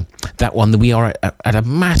 so that one, we are at a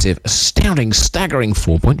massive, astounding, staggering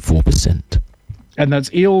 4.4%. And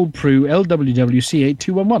that's Eel Prue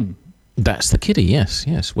LWWC8211. That's the kiddie, yes.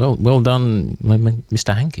 Well done,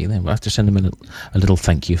 Mr. Hankey. There, we'll have to send him a little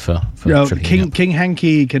thank you for King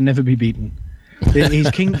Hankey can never be beaten. He's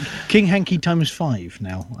King Hankey times 5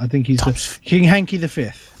 now. I think he's King Hankey the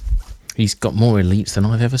 5th. He's got more elites than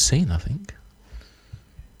I've ever seen, I think.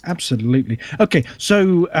 Absolutely. Okay,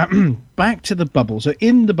 so back to the bubble. So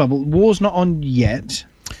in the bubble, war's not on yet.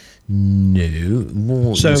 No,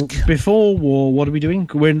 war. So before war, what are we doing?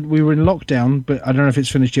 We were in lockdown, but I don't know if it's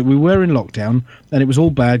finished yet. We were in lockdown, and it was all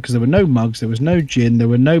bad because there were no mugs, there was no gin, there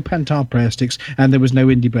were no Pantar prayer sticks, and there was no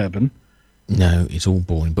indie bourbon. No, it's all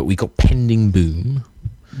boring. But we got pending boom.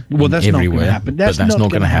 Well, that's everywhere, not going to happen. That's not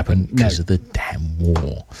going to happen because of the damn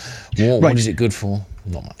war. Right. What is it good for?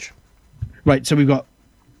 Not much. Right. So we've got.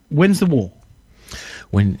 When's the war?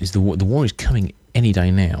 When is the war? The war is coming any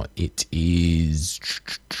day now. It is.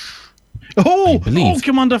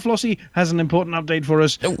 Commander Flossie has an important update for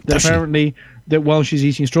us. Apparently, that while she's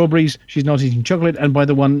eating strawberries, she's not eating chocolate. And by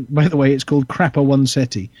the way, it's called Crapper One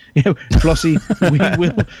Seti. You know, Flossie, we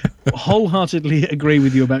will wholeheartedly agree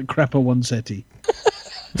with you about Crapper One Seti.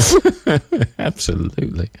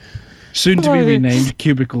 Absolutely. Soon to be renamed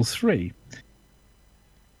Cubicle 3.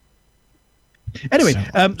 Anyway,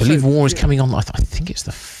 I believe war is coming on. I think it's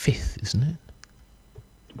the 5th, isn't it?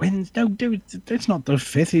 No, dude, it's not the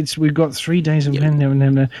 5th. We've got 3 days of no,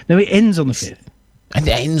 it ends on the 5th. And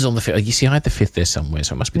it ends on the 5th. You see, I had the 5th there somewhere,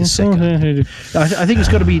 so it must be the 2nd. I think it's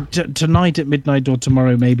got to be tonight at midnight or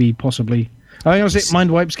tomorrow, maybe, possibly. I was it.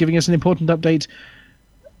 Mindwipe's giving us an important update.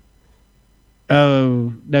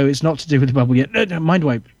 Oh no, it's not to do with the bubble yet. No,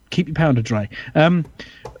 Mindwipe, keep your powder dry.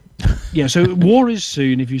 Yeah, so war is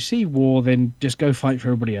soon. If you see war, then just go fight for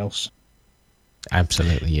everybody else.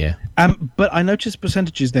 Absolutely, yeah. But I noticed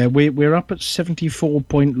percentages there. We're up at 74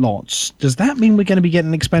 point lots. Does that mean we're going to be getting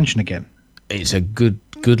an expansion again? It's a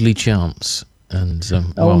goodly chance. And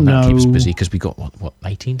that keeps us busy because we got what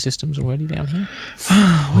 18 systems already down here.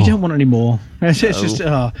 We don't want any more. It's just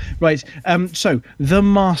right. So the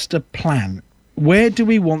master plan. Where do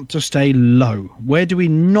we want to stay low? Where do we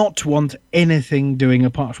not want anything doing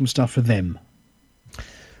apart from stuff for them?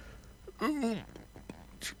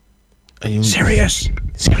 Serious.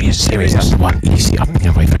 That's the one. You see, I've been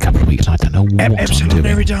away for a couple of weeks. I don't know what I'm doing.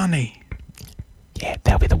 Eridani. Yeah,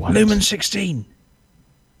 that'll be the one. Lumen 16.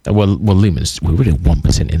 Well, Lumens. We're really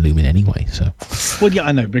 1% in Lumen anyway. So. Well, yeah,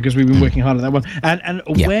 I know because we've been working hard on that one. And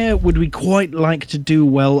where would we quite like to do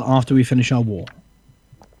well after we finish our war?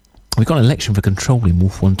 We've got an election for control in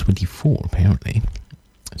Wolf 124, apparently.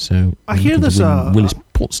 So I hear there's Willis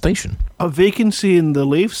Port Station. A vacancy in the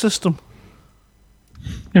Lave system.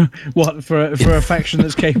 What for a faction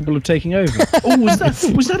that's capable of taking over? Oh, was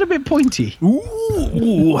that a bit pointy?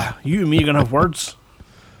 Ooh, you and me are gonna have words.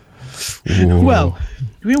 Ooh. Well,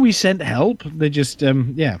 we sent help. They just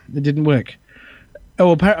it didn't work.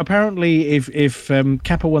 Oh, apparently, if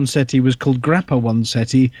Kappa One Seti was called Grappa One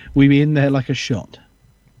Seti, we'd be in there like a shot.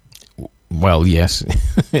 Well, yes.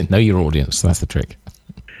 Know your audience. That's the trick.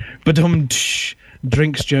 But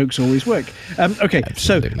drinks jokes always work. Okay,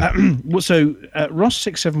 absolutely. So Ross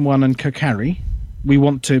 671 and Kokari, we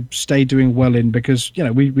want to stay doing well in because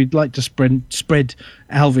we'd like to spread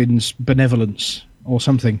Alvin's benevolence or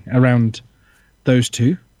something around those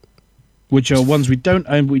two, which are ones we don't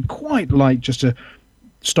own, but we'd quite like just to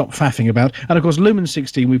stop faffing about. And of course, Lumen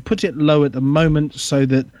 16, we put it low at the moment so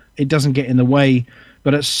that it doesn't get in the way.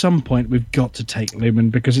 But at some point, we've got to take Lumen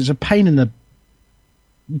because it's a pain in the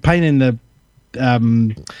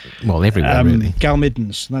well, everywhere really.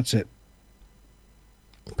 Galmiddens, that's it.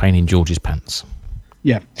 Pain in George's pants.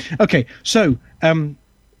 Yeah. Okay. So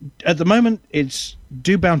at the moment, it's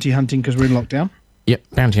do bounty hunting because we're in lockdown. Yep,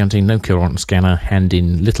 bounty hunting, no kill on scanner, hand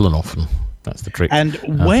in little and often. That's the trick. And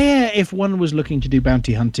where, if one was looking to do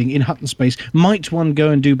bounty hunting in Hutton Space, might one go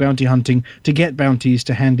and do bounty hunting to get bounties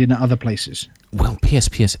to hand in at other places? Well,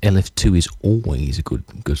 PSPS LF2 is always a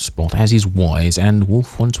good spot, as is Wise and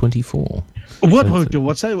Wolf 124.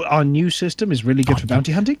 What's that? Our new system is really good for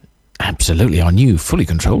bounty hunting? Absolutely, our new fully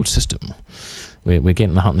controlled system. We're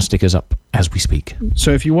getting the Hutton stickers up as we speak. So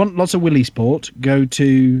if you want lots of Willy Sport, go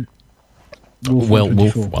to Wolf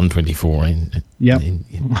 124. Wolf 124. Yeah,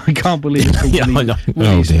 I can't believe it's called I know.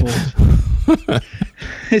 Willy Sport.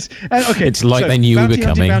 Okay, it's like they knew we were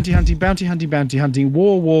coming. Bounty hunting,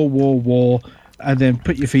 war, and then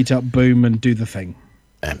put your feet up, boom, and do the thing.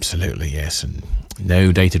 Absolutely, yes. And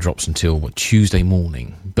no data drops until Tuesday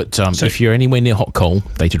morning. But if you're anywhere near Hot Coal,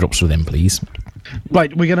 data drops for them, please.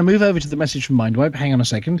 Right, we're going to move over to the message from Mindwipe. Hang on a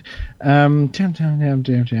second.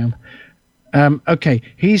 Okay,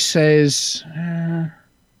 he says,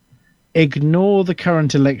 ignore the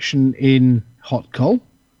current election in Hot Coal.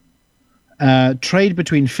 Trade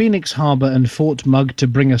between Phoenix Harbour and Fort Mug to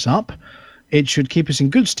bring us up. It should keep us in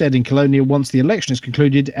good stead in Colonia once the election is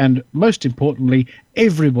concluded, and most importantly,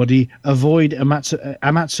 everybody avoid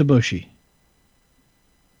Amatsuboshi.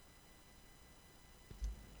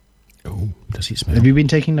 Oh, does he smell? Have you been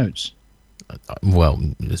taking notes? Well,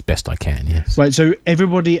 as best I can, yes. Right, so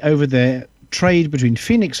everybody over there, trade between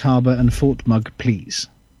Phoenix Harbour and Fort Mug, please.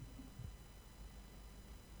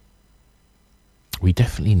 We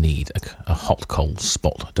definitely need a hot coal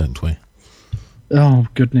spot, don't we? Oh,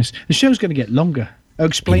 goodness. The show's going to get longer. Oh,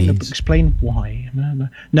 explain why.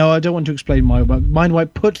 No, I don't want to explain why.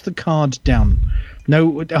 Mindwipe, put the card down.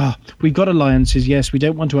 No, we've got alliances, yes. We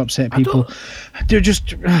don't want to upset people. They're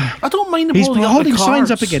just... I don't mind him he's holding up holding the signs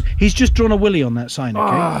cards. up again. He's just drawn a willy on that sign,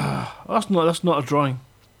 okay? That's not a drawing.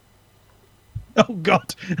 Oh,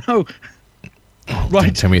 God. Oh. Right.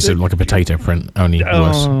 Don't tell me it's like a potato print, only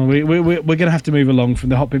worse. We're going to have to move along from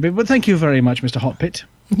the hot pit bit, but thank you very much, Mr. Hot Pit.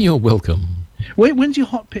 You're welcome. When's your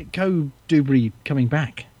hot pit go, Dubry, coming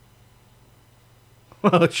back?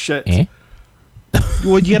 Oh, shit. Eh?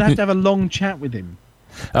 Well, you're going to have a long chat with him.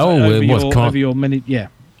 Oh, over your minute, yeah.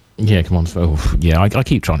 Yeah, come on. Oh, yeah, I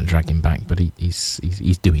keep trying to drag him back, but he's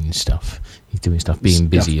doing stuff. He's doing stuff, being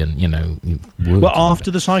busy, and Well,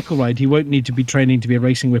 after the cycle ride, he won't need to be training to be a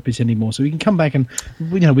racing whippet anymore, so he can come back and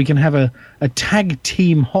we can have a tag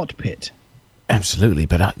team hot pit. Absolutely,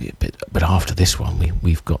 but after this one,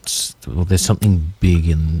 we've got there's something big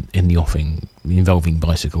in the offing involving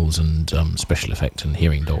bicycles and special effect and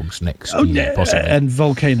hearing dogs next. Possibly. And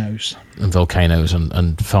volcanoes. And volcanoes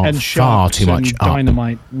and far too much and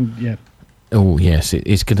dynamite. Yeah. Oh yes,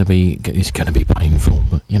 it's going to be painful,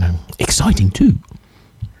 but exciting too.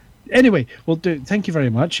 Anyway, thank you very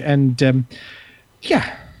much, and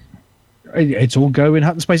yeah. It's all go in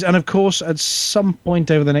Hutton Space. And of course, at some point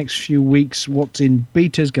over the next few weeks, what's in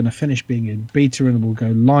beta is going to finish being in beta and we'll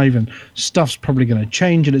go live, and stuff's probably going to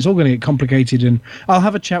change and it's all going to get complicated. And I'll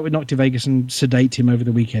have a chat with Nocti Vegas and sedate him over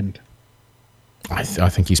the weekend. I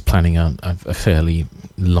think he's planning a fairly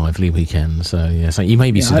lively weekend. So, yeah, so he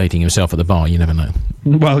may be sedating himself at the bar. You never know.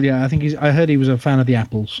 Well, yeah, I heard he was a fan of the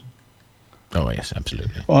apples. Oh, yes,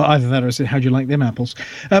 absolutely. Or either that or I said, how do you like them apples?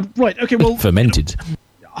 Right, okay, well... Fermented.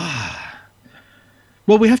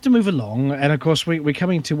 Well, we have to move along, and of course we're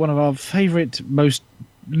coming to one of our favourite, most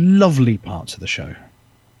lovely parts of the show.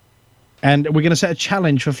 And we're going to set a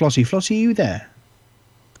challenge for Flossie. Flossie, are you there?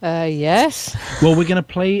 Yes. Well, we're going to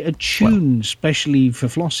play a tune specially for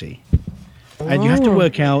Flossie. And you have to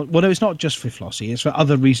work out... Well, no, it's not just for Flossie, it's for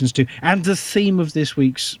other reasons too. And the theme of this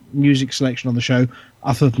week's music selection on the show,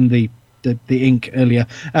 other than the ink earlier.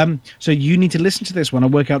 So you need to listen to this one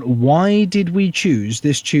and work out why did we choose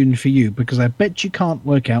this tune for you, because I bet you can't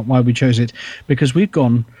work out why we chose it, because we've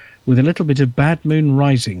gone with a little bit of Bad Moon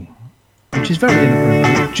Rising, which is very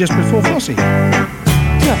inappropriate, just before Flossie.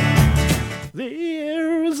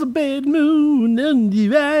 There's a bad moon in the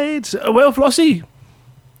right. Well, Flossie,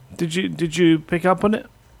 did you pick up on it?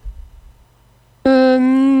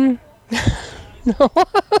 No.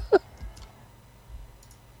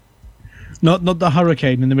 Not the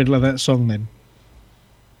hurricane in the middle of that song, then.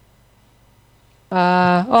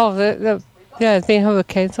 There's been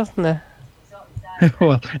hurricanes, hasn't there?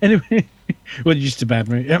 Well, anyway, just a bad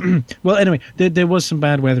mood. Well, anyway, there was some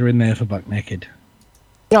bad weather in there for Buck Naked.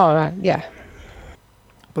 Oh, right, yeah.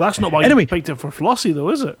 But that's not why you picked it for Flossie, though,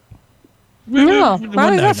 is it? No,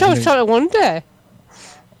 that's what I was trying to wonder.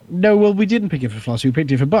 No, well, we didn't pick it for Flossie. We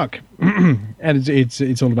picked it for Buck, and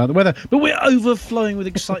it's all about the weather. But we're overflowing with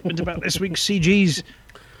excitement about this week's CGs.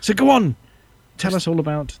 So go on, tell us all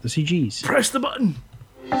about the CGs. Press the button.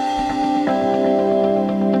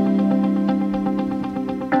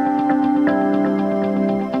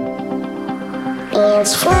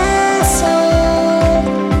 It's Flossie.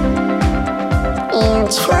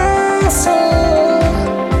 It's Flossie.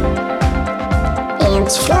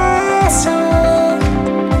 It's Flossie.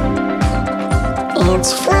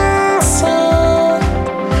 It's Flossie,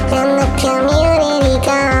 and the community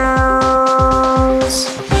goes.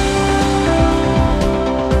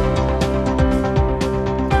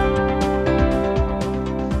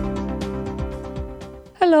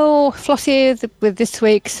 Hello, Flossie with this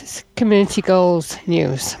week's Community Goals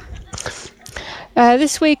news.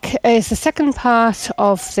 This week is the second part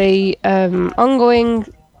of the ongoing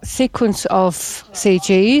sequence of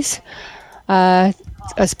CGs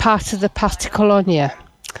as part of the Path to Colonia,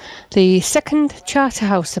 the second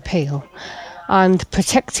Charterhouse appeal. and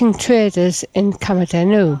protecting traders in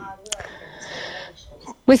Kamadhenu.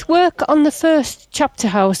 With work on the first chapter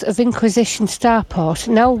house of Inquisition Starport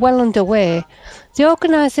now well underway, the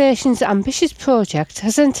organisation's ambitious project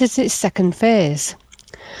has entered its second phase.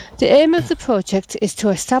 The aim of the project is to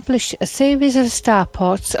establish a series of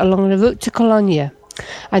starports along the route to Colonia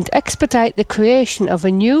and expedite the creation of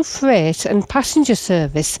a new freight and passenger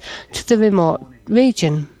service to the remote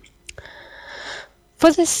region.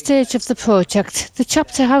 For this stage of the project, the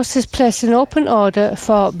chapter house has placed an open order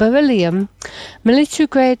for beryllium,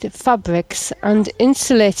 military-grade fabrics and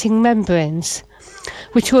insulating membranes,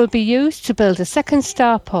 which will be used to build a second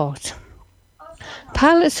starport.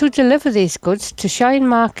 Pilots who deliver these goods to Shine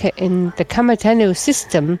Market in the Kamadhenu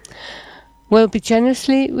system will be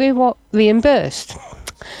generously reimbursed.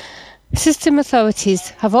 System authorities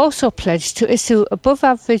have also pledged to issue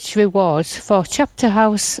above-average rewards for chapter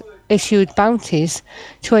house-issued bounties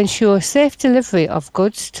to ensure safe delivery of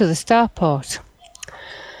goods to the starport.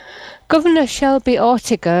 Governor Shelby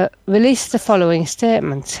Ortega released the following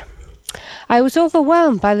statement. I was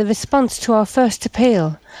overwhelmed by the response to our first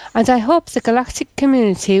appeal, and I hope the galactic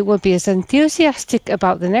community will be as enthusiastic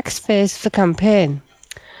about the next phase of the campaign.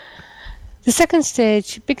 The second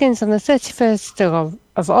stage begins on the 31st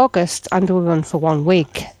of August and will run for 1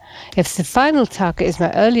 week. If the final target is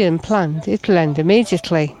met earlier than planned, it will end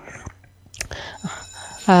immediately.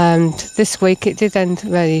 And this week it did end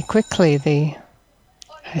very quickly, the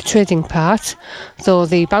trading part, though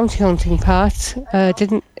the bounty hunting part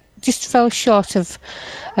just fell short of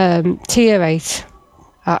tier 8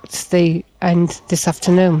 at the end this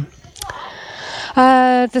afternoon.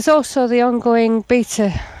 There's also the ongoing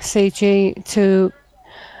beta CG to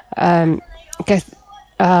get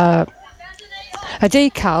a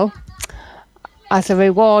decal as a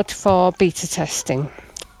reward for beta testing.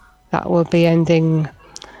 That will be ending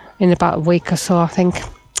in about a week or so, I think.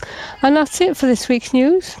 And that's it for this week's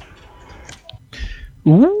news.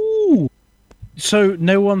 Ooh! So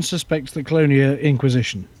no one suspects the Colonia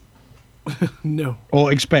Inquisition? No.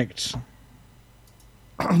 Or expects?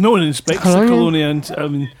 No one inspects the Colonia. And, I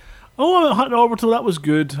mean, I went Hutton Orbital, that was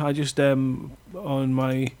good. I just, on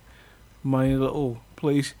my little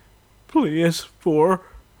place 4,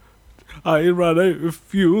 I ran out of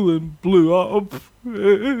fuel and blew up. But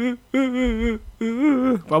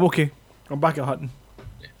I'm okay. I'm back at Hutton.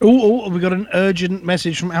 Oh, we got an urgent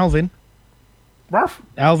message from Alvin. Ruff.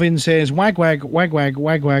 Alvin says, wag, wag, wag, wag,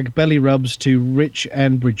 wag, wag, belly rubs to Rich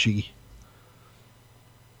and Bridgie.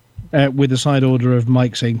 With a side order of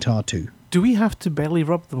Mike saying Tartu. Do we have to belly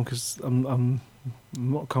rub them? Because I'm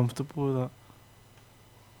not comfortable with that.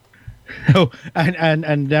 Oh,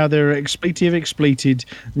 and now they're expletive,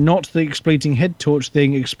 not the expleting head torch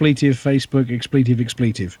thing, expletive Facebook,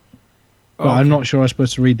 expletive. Well, okay. I'm not sure I'm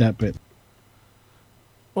supposed to read that bit.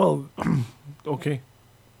 Well, okay.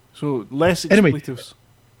 So less expletives.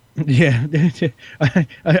 Anyway, yeah,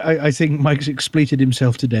 I think Mike's expleted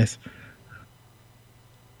himself to death.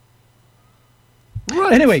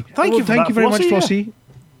 Right. Anyway, thank you very much, Flossie.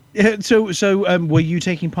 Yeah, so were you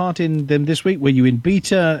taking part in them this week? Were you in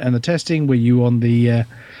beta and the testing? Were you on the?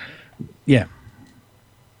 Yeah.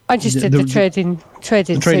 I just did the trading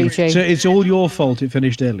CG. So it's all your fault. It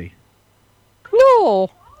finished early. No,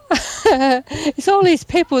 it's all these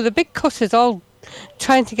people with the big cutters all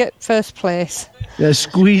trying to get first place. They're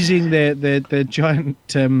squeezing their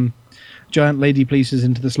giant lady pleasers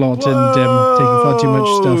into the slot and taking far too much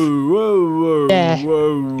stuff. Yeah,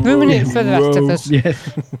 ruining it for the rest of us.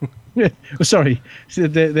 Yeah. Sorry,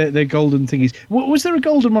 they're golden thingies. Was there a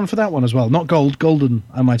golden one for that one as well? Not golden,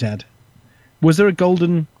 I might add. Was there a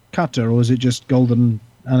golden cutter, or was it just golden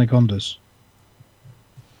anacondas?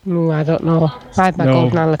 I don't know. I had my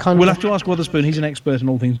golden anaconda. We'll have to ask Wotherspoon. He's an expert in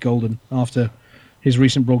all things golden after his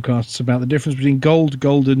recent broadcasts about the difference between gold,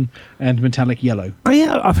 golden, and metallic yellow. Oh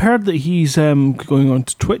yeah, I've heard that he's going on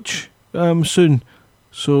to Twitch soon.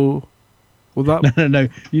 So, will that? No,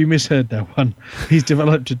 you misheard that one. He's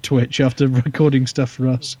developed a Twitch after recording stuff for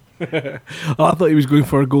us. I thought he was going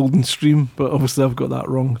for a golden stream, but obviously I've got that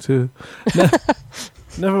wrong too.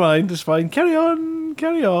 Never mind, it's fine. Carry on.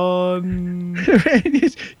 Carry on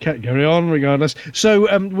regardless. So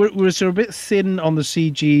we're sort of a bit thin on the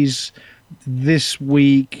CGs this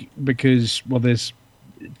week because, well, there's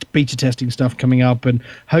beta testing stuff coming up, and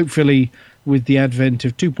hopefully with the advent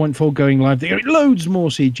of 2.4 going live, there are loads more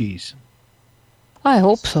CGs. I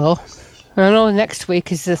hope so. I know next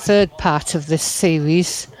week is the third part of this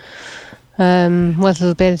series. Whether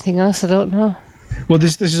there'll be anything else, I don't know. Well,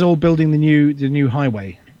 this is all building the new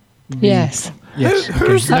highway. Yes. Yes.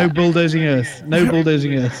 Okay. No bulldozing Earth. No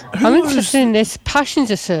bulldozing Earth. I'm interested in this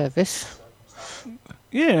passenger service.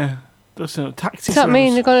 Yeah. That's a taxi Does that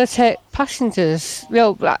mean they're service. going to take passengers?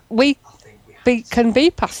 We can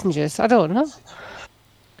be passengers. I don't know.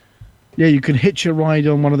 Yeah, you can hitch a ride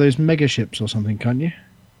on one of those mega ships or something, can't you?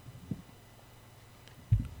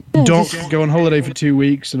 Dock, go on holiday for 2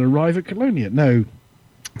 weeks and arrive at Colonia. No,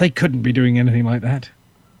 they couldn't be doing anything like that.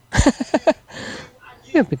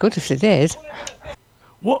 It'd be good if they did.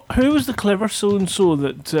 Who was the clever so-and-so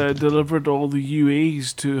that delivered all the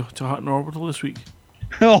UAs to Hutton Orbital this week?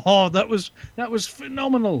 Oh, that was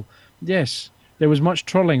phenomenal. Yes, there was much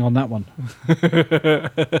trolling on that one.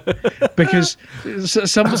 Because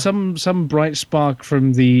some bright spark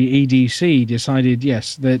from the EDC decided,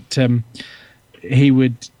 yes, that he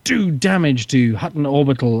would do damage to Hutton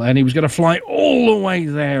Orbital, and he was going to fly all the way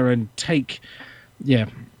there and take,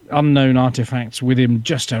 unknown artifacts with him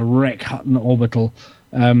just to wreck Hutton Orbital.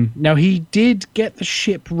 Now, he did get the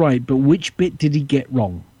ship right, but which bit did he get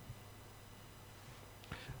wrong?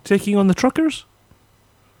 Taking on the truckers?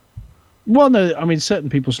 Well, no, I mean, certain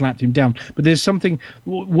people slapped him down, but there's something...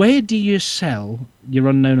 Where do you sell your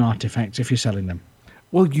unknown artifacts if you're selling them?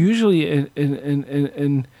 Well, usually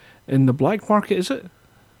in the black market, is it?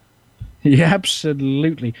 Yeah,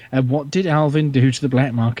 absolutely. And what did Alvin do to the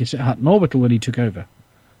black markets at Hutton Orbital when he took over?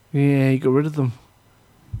 Yeah, he got rid of them.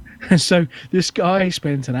 So this guy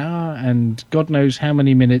spent an hour and God knows how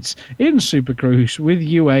many minutes in Super Cruise with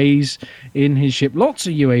UAs in his ship, lots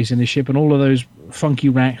of UAs in his ship, and all of those funky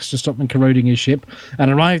racks to stop them corroding his ship,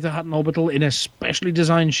 and arrived at Hutton Orbital in a specially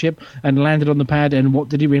designed ship and landed on the pad. And what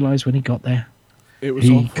did he realise when he got there? It was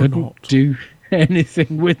He all for couldn't naught. do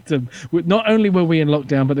anything with them. Not only were we in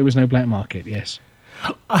lockdown, but there was no black market. Yes.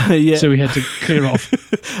 Yeah. So we had to clear off.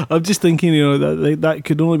 I'm just thinking, that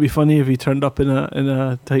could only be funny if he turned up in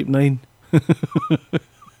a Type 9.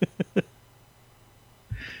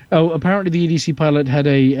 Oh, apparently the EDC pilot had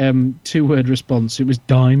a 2-word response. It was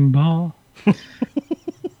dime bar.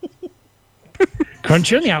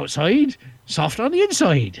 Crunchy on the outside, soft on the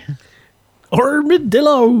inside.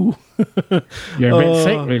 Armadillo! You're a bit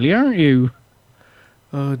thick, really, aren't you?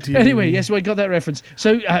 Oh dear. Anyway, yes, we got that reference.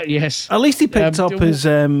 So, yes. At least he picked Um, up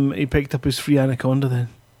his free anaconda then.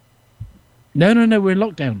 No, we're in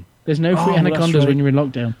lockdown. There's no free Oh, that's anacondas right. when you're in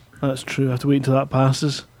lockdown. That's true. I have to wait until that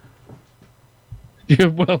passes. Yeah,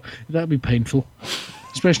 well, that'd be painful,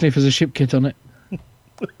 especially if there's a ship kit on it.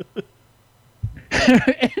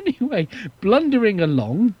 Anyway, blundering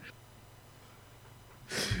along,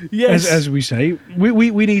 Yes. as we say,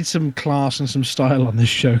 we need some class and some style on this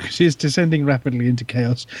show because it's descending rapidly into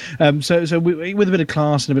chaos. So we, with a bit of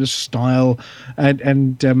class and a bit of style,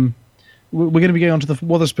 and we're going to be going on to the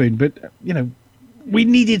Wotherspoon, but we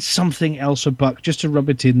needed something else for Buck just to rub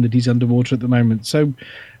it in that he's underwater at the moment. So,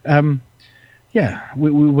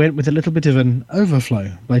 we went with a little bit of an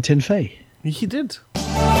overflow by Tin Fay. He did.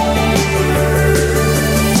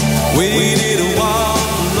 Waited a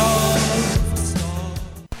while long.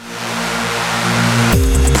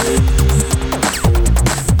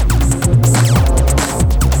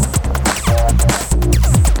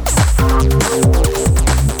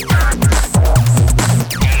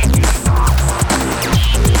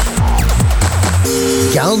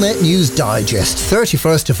 Galnet News Digest,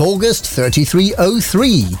 31st of August,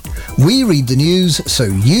 3303. We read the news so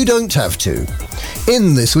you don't have to.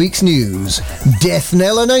 In this week's news, death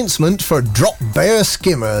knell announcement for Drop Bear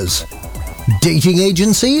Skimmers. Dating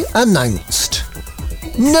agency announced.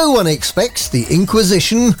 No one expects the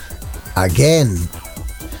Inquisition again.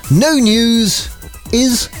 No news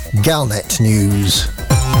is Galnet News.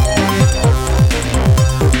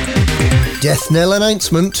 Death knell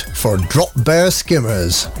announcement for Drop Bear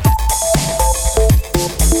Skimmers.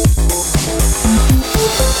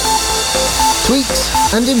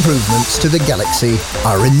 Tweaks and improvements to the Galaxy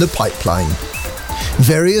are in the pipeline.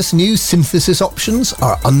 Various new synthesis options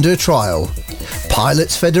are under trial.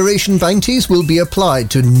 Pilots Federation bounties will be applied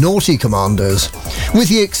to naughty commanders. With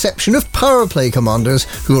the exception of power play commanders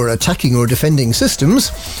who are attacking or defending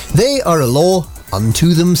systems, they are a law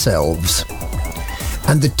unto themselves.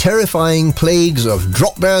 And the terrifying plagues of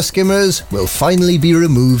drop bear skimmers will finally be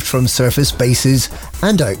removed from surface bases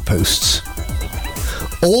and outposts.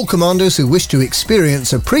 All commanders who wish to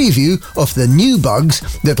experience a preview of the new bugs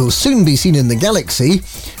that will soon be seen in the galaxy,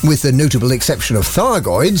 with the notable exception of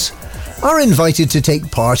Thargoids, are invited to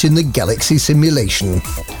take part in the galaxy simulation.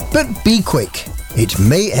 But be quick, it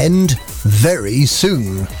may end very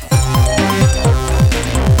soon.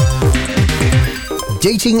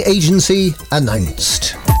 Dating agency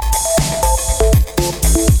announced.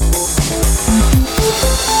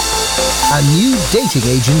 A new dating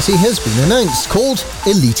agency has been announced called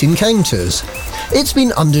Elite Encounters. It's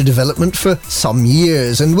been under development for some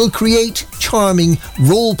years and will create charming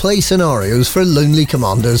role-play scenarios for lonely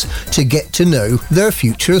commanders to get to know their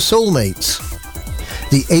future soulmates.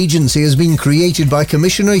 The agency has been created by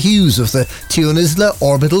Commissioner Hughes of the Tionisla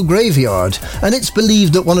Orbital Graveyard, and it's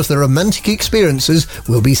believed that one of the romantic experiences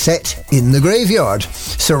will be set in the graveyard,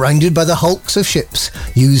 surrounded by the hulks of ships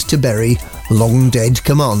used to bury long-dead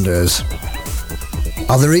commanders.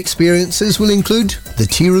 Other experiences will include the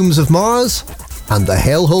tea rooms of Mars and the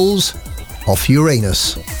hellholes of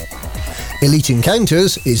Uranus. Elite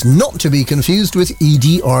Encounters is not to be confused with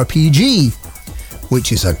EDRPG,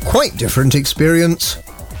 which is a quite different experience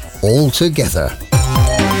altogether.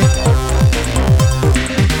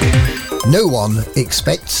 No one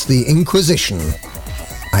expects the Inquisition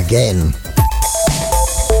again.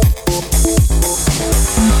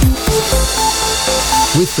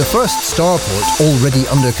 With the first starport already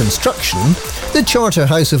under construction, the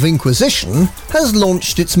Charterhouse of Inquisition has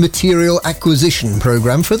launched its material acquisition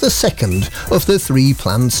program for the second of the 3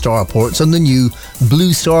 planned starports on the new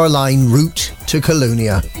Blue Star Line route to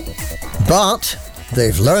Colonia. But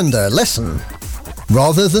they've learned their lesson.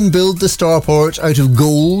 Rather than build the starport out of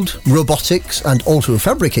gold, robotics and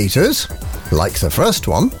auto-fabricators, like the first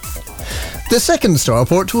one, the second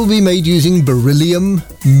starport will be made using beryllium,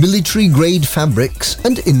 military-grade fabrics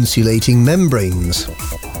and insulating membranes.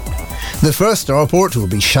 The first starport will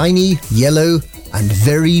be shiny, yellow and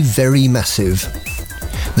very, very massive.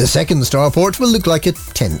 The second starport will look like a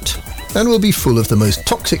tent and will be full of the most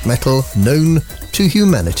toxic metal known to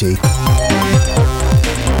humanity.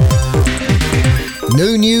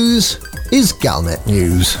 No news is Galnet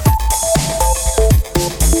news.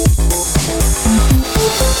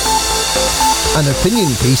 An opinion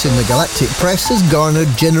piece in the Galactic Press has garnered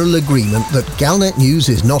general agreement that Galnet News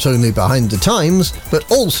is not only behind the times, but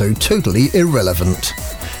also totally irrelevant.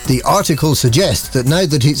 The article suggests that now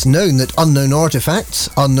that it's known that unknown artifacts,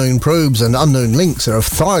 unknown probes and unknown links are of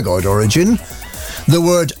Thargoid origin, the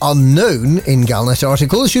word unknown in Galnet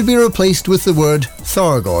articles should be replaced with the word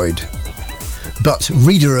Thargoid. But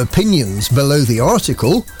reader opinions below the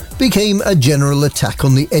article became a general attack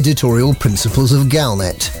on the editorial principles of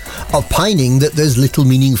Galnet, opining that there's little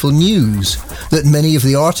meaningful news, that many of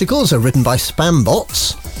the articles are written by spam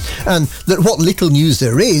bots, and that what little news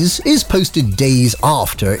there is posted days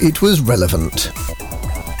after it was relevant.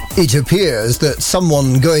 It appears that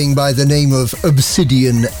someone going by the name of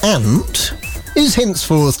Obsidian Ant is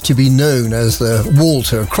henceforth to be known as the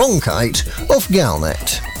Walter Cronkite of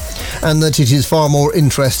Galnet, and that it is far more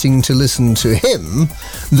interesting to listen to him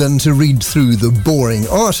than to read through the boring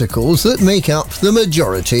articles that make up the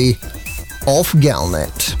majority of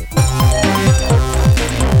Galnet.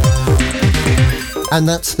 And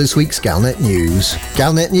that's this week's Galnet News.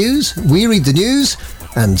 Galnet News, we read the news,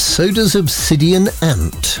 and so does Obsidian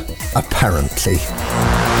Ant, apparently.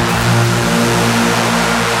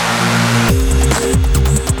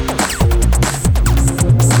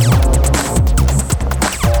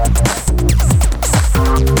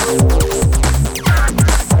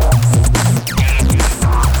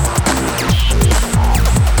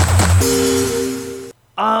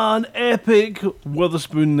 An epic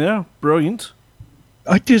Witherspoon there. Brilliant.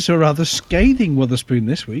 It is a rather scathing Witherspoon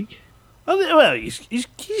this week. Well,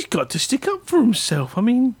 he's got to stick up for himself. I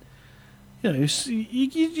mean, you know,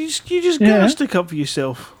 you just gotta stick up for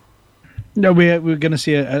yourself. No, we're going to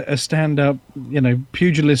see a stand-up,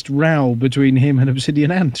 pugilist row between him and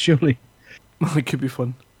Obsidian Ant, surely. It could be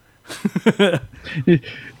fun.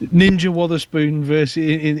 Ninja Witherspoon versus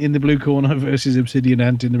in the blue corner versus Obsidian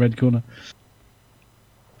Ant in the red corner.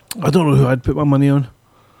 I don't know who I'd put my money on.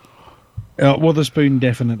 Witherspoon,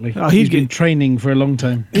 definitely. He's been training for a long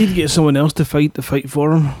time. He'd get someone else to fight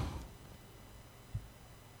for him.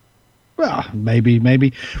 Well,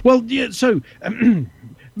 maybe. Well, yeah, so,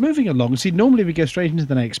 moving along. See, normally we go straight into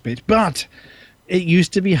the next bit, but it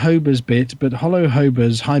used to be Hober's bit, but Hollow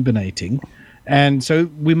Hober's hibernating, and so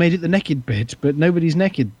we made it the naked bit, but nobody's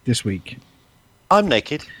naked this week. I'm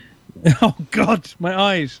naked. Oh, God, my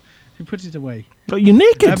eyes. Who put it away? But you're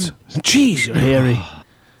naked. Jeez, you're hairy.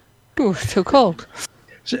 Oh, so cold.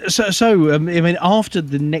 So, I mean, after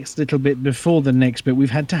the next little bit, before the next bit, we've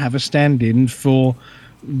had to have a stand-in for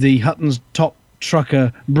the Hutton's Top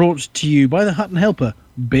Trucker brought to you by the Hutton Helper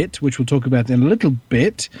bit, which we'll talk about in a little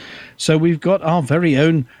bit. So we've got our very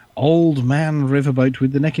own old man riverboat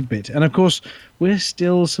with the naked bit. And, of course, we're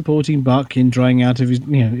still supporting Buck in drying out of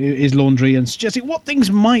his laundry and suggesting what things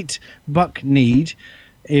might Buck need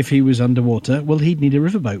if he was underwater. Well, he'd need a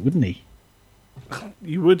riverboat, wouldn't he?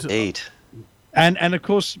 You would. Indeed. And of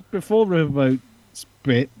course, before riverboat's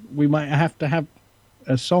bit, we might have to have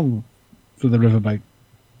a song for the riverboat.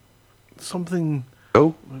 Something. Oh.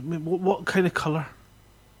 What kind of colour?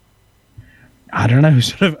 I don't know,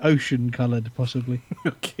 sort of ocean coloured, possibly.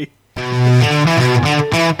 Okay.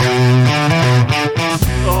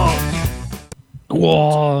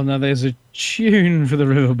 Whoa, now there's a tune for the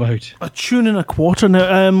riverboat. A tune and a quarter.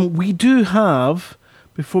 Now, we do have,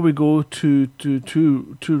 before we go to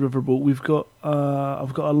Riverboat, we've got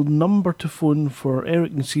I've got a number to phone for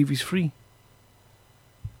Eric and see if he's free.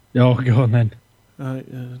 Oh, go on then.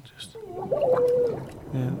 Just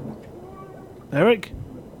Eric.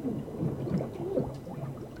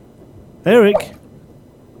 Eric.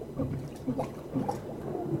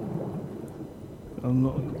 I'm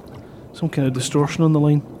not. Some kind of distortion on the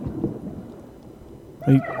line.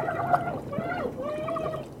 Right.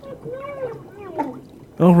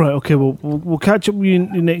 Oh, right. Okay. We'll catch up with you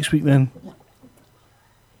next week then.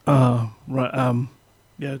 Right.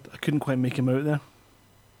 Yeah, I couldn't quite make him out there.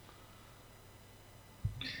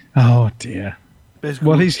 Oh dear.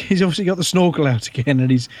 Well, he's obviously got the snorkel out again,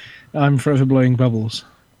 and I'm forever blowing bubbles.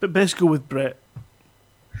 But best go with Brett.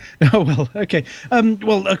 Oh, well, okay.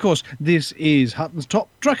 Well, of course, this is Hutton's Top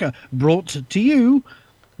Trucker, brought to you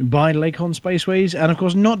by Lakon Spaceways, and of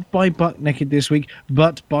course not by Buck Naked this week,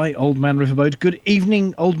 but by Old Man Riverboat. Good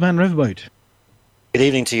evening, Old Man Riverboat. Good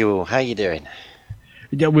evening to you all. How are you doing?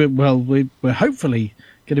 Yeah, we're hopefully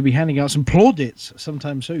going to be handing out some plaudits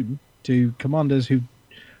sometime soon to commanders who've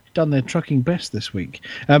done their trucking best this week.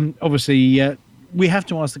 Obviously, we have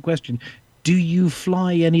to ask the question, do you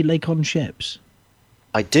fly any Lakon ships?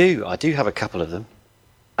 I do have a couple of them.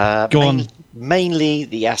 Go on. Mainly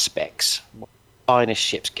the Aspects. Finest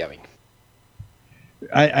ships going.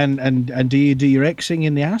 And do you do your Xing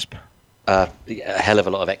in the Asp? A hell of a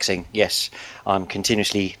lot of Xing, yes. I'm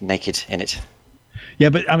continuously naked in it. Yeah,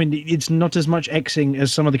 but I mean, it's not as much Xing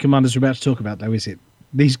as some of the commanders we're about to talk about, though, is it?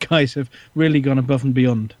 These guys have really gone above and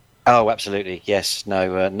beyond. Oh, absolutely, yes.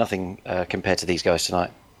 No, nothing compared to these guys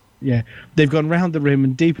tonight. Yeah, they've gone round the rim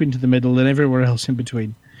and deep into the middle and everywhere else in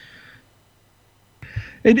between.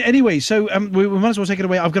 Anyway, so we might as well take it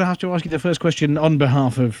away. I'm going to have to ask you the first question on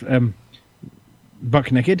behalf of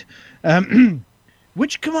Buck Naked.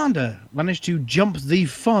 Which commander managed to jump the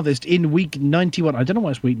farthest in week 91? I don't know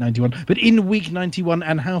why it's week 91, but in week 91,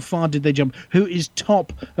 and how far did they jump? Who is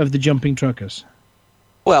top of the jumping truckers?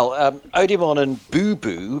 Well, Odimon and Boo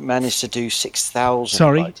Boo managed to do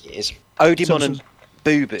 6,000 light years. Odimon and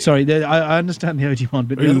Boo Boo. Sorry, I understand the Odimon,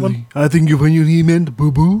 but the other one? I think he meant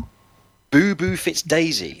Boo Boo. Boo Boo Fitz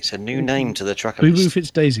Daisy. It's a new name to the trucker Boo list. Boo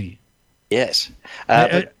Fitz Daisy. Yes.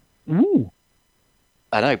 Ooh.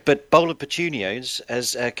 I know, but Bowl of Petunios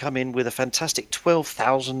has come in with a fantastic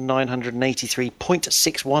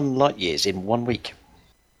 12,983.61 light years in 1 week.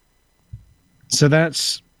 So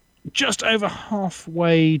that's just over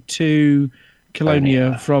halfway to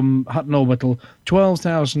Colonia from Hutton Orbital.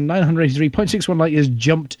 12,983.61 light years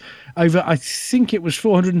jumped over, I think it was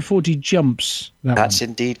 440 jumps. That's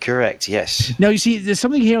indeed correct, yes. Now, you see, there's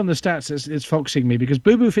something here on the stats that's foxing me, because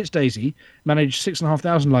Boo Boo Fitz Daisy managed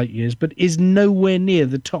 6,500 light years, but is nowhere near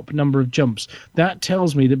the top number of jumps. That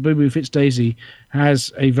tells me that Boo Boo Fitz Daisy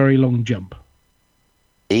has a very long jump.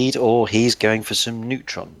 Indeed, or he's going for some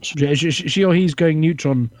neutrons. She or he's going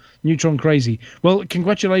neutron crazy. Well,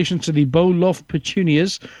 congratulations to the Boloff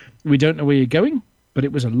Petunias. We don't know where you're going, but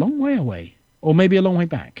it was a long way away, or maybe a long way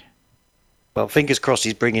back. Well, fingers crossed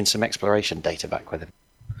he's bringing some exploration data back with him.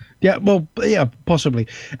 Yeah, well, yeah, possibly.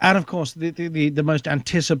 And of course, the most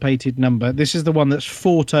anticipated number, this is the one that's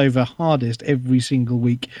fought over hardest every single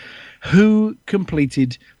week. Who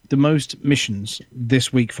completed the most missions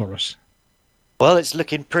this week for us? Well, it's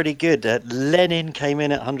looking pretty good. Lenin came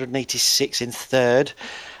in at 186 in third,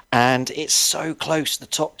 and it's so close. The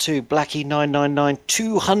top two, Blackie 999,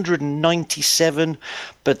 297.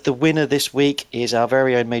 But the winner this week is our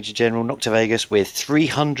very own Major General Noctivagus with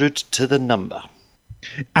 300 to the number.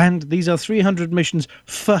 And these are 300 missions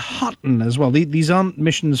for Hutton as well. These aren't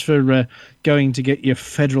missions for going to get your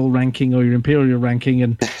federal ranking or your imperial ranking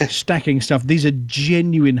and stacking stuff. These are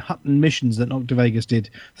genuine Hutton missions that Noctivagus did.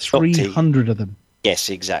 300 of them. Yes,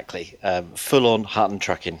 exactly. Full-on Hutton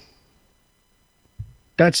trucking.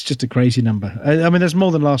 That's just a crazy number. I mean, that's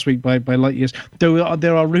more than last week by light years.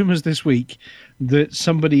 There are rumours this week that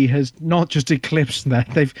somebody has not just eclipsed that,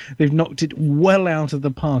 they've knocked it well out of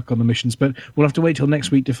the park on the missions. But we'll have to wait till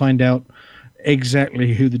next week to find out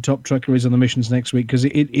exactly who the top trucker is on the missions next week, because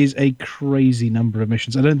it is a crazy number of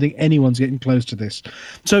missions. I don't think anyone's getting close to this.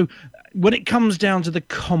 So when it comes down to the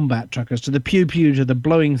combat truckers, to the pew-pew, to the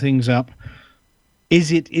blowing things up,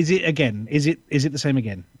 is it the same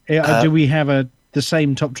again? Do we have the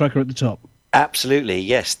same top trucker at the top? Absolutely,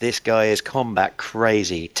 yes. This guy is combat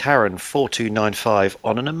crazy. Taran 4295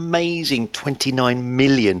 on an amazing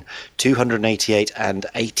 29,288 and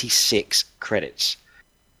 86 credits.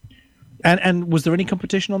 And was there any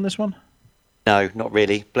competition on this one? No, not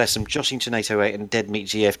really. Bless them. Joshington 808 and Dead Meat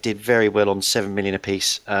GF did very well on 7 million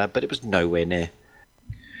apiece, but it was nowhere near.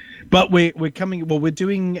 But we're coming. Well, we're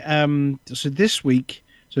doing so this week.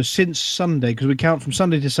 So since Sunday, because we count from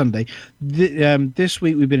Sunday to Sunday, this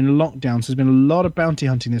week we've been in lockdown, so there's been a lot of bounty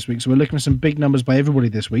hunting this week. So we're looking at some big numbers by everybody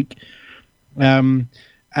this week. And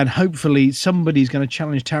hopefully somebody's going to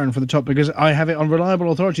challenge Taran for the top, because I have it on reliable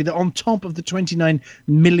authority that on top of the 29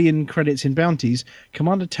 million credits in bounties,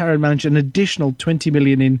 Commander Taran managed an additional 20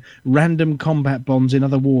 million in random combat bonds in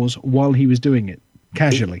other wars while he was doing it.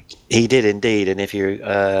 Casually, he did indeed, and if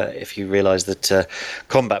you realise that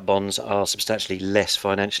combat bonds are substantially less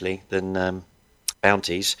financially than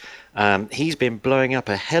bounties, he's been blowing up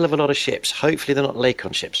a hell of a lot of ships. Hopefully, they're not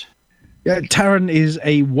Lakon ships. Yeah, Taran is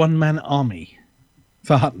a one-man army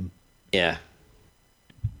for Hutton. Yeah.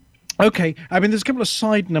 Okay, I mean, there's a couple of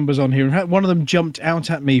side numbers on here, and one of them jumped out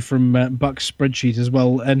at me from Buck's spreadsheet as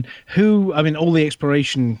well. And all the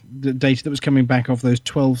exploration data that was coming back off those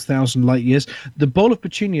 12,000 light years, the Bowl of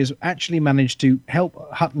Petunias actually managed to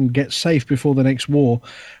help Hutton get safe before the next war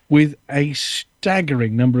with a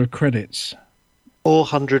staggering number of credits.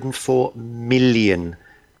 404 million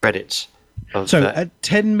credits. So at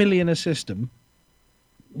 10 million a system,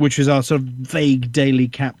 which is our sort of vague daily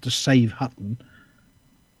cap to save Hutton.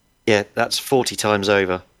 Yeah, that's 40 times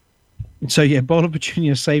over. So, yeah, Bowl of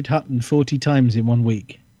Petunia saved Hutton 40 times in 1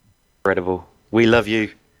 week. Incredible. We love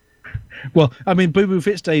you. Well, I mean, Boo Boo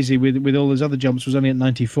Fitzdaisy with all his other jumps was only at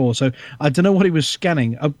 94, so I don't know what he was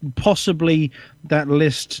scanning. Possibly that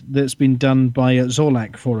list that's been done by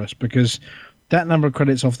Zorlak for us, because that number of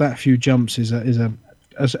credits off that few jumps is a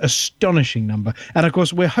astonishing number. And, of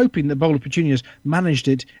course, we're hoping that Bowl of Petunias managed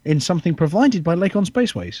it in something provided by Lakon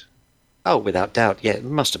Spaceways. Oh, without doubt. Yeah, it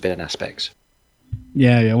must have been an Aspects.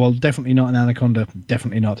 Yeah. Well, definitely not an Anaconda.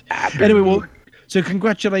 Definitely not. Anyway, well, so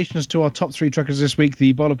congratulations to our top 3 truckers this week: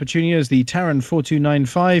 the Bowl of Petunias, the Taran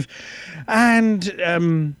 4295, and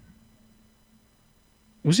hang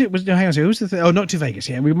on a second, who's the thing? Oh, not to Vegas.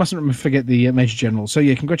 Yeah, we mustn't forget the Major General. So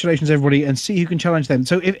yeah, congratulations everybody, and see who can challenge them.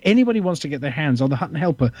 So if anybody wants to get their hands on the Hutton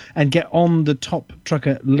Helper and get on the top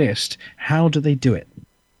trucker list, how do they do it?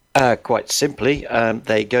 Quite simply,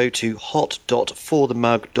 they go to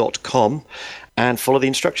hot.forthemug.com and follow the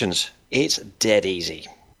instructions. It's dead easy.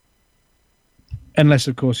 Unless,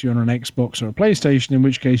 of course, you're on an Xbox or a PlayStation, in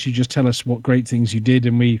which case you just tell us what great things you did,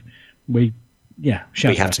 and we have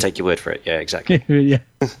to take your word for it. Yeah, exactly. Yeah.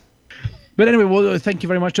 But anyway, well, thank you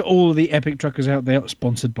very much to all of the epic truckers out there,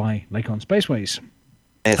 sponsored by Lakon Spaceways.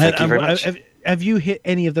 Thank you very much. Have you hit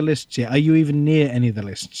any of the lists yet? Are you even near any of the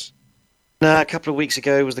lists? No, a couple of weeks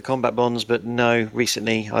ago was the combat bonds, but no,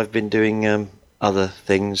 recently I've been doing other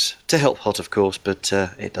things to help Hot, of course, but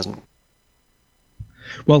it doesn't.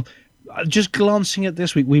 Well, just glancing at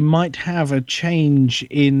this week, we might have a change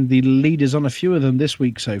in the leaders on a few of them this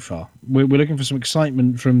week so far. We're looking for some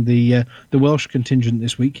excitement from the Welsh contingent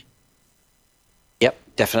this week. Yep,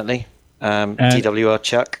 definitely. TWR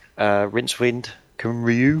Chuck, Rincewind,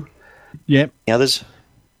 Camryu. Yep. The others.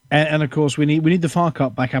 And of course, we need the Far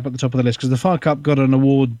Cup back up at the top of the list, because the Far Cup got an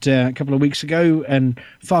award a couple of weeks ago, and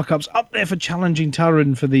Far Cup's up there for challenging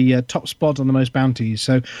Taran for the top spot on the most bounties.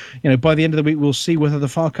 So, by the end of the week, we'll see whether the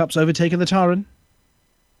Far Cup's overtaken the Taran.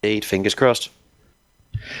 Indeed, fingers crossed.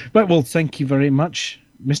 Right, well, thank you very much,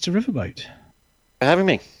 Mr. Riverboat, for having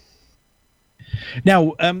me.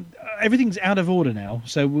 Now, everything's out of order now.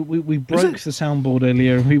 So we broke the soundboard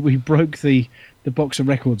earlier. We broke the box of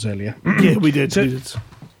records earlier. Yeah, we did.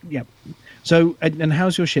 Yep. So, and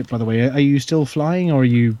how's your ship, by the way? Are you still flying, or are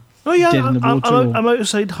you dead in the water? I'm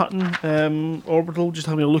outside Hutton Orbital, just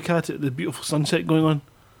having a look at it, the beautiful sunset going on.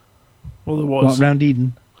 Well, there was. What, around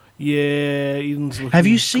Eden? Yeah, Eden's looking Have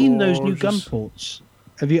you seen those new gorgeous. gun ports?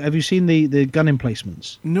 Have you seen the gun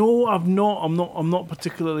emplacements? No, I've not. I'm not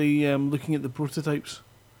particularly looking at the prototypes.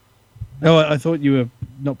 Oh, I thought you were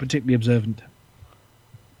not particularly observant.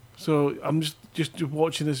 So I'm just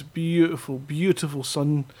watching this beautiful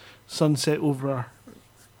sunset over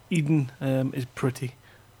Eden. Is pretty.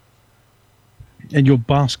 And you're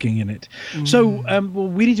basking in it. So, well,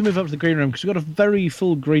 we need to move up to the green room, because we've got a very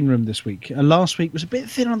full green room this week. Last week was a bit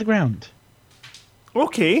thin on the ground.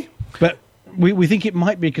 Okay. But we think it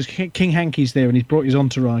might be because King Hanky's there, and he's brought his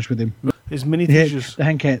entourage with him. His mini tissues. The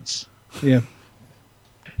Hankettes. Yeah.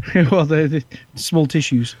 Well, the small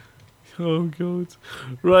tissues. Oh God!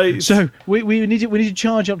 Right. So we need to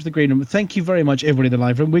charge up to the green room. Thank you very much, everybody in the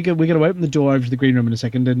live room. We're going to open the door over to the green room in a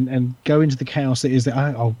second and go into the chaos that is there.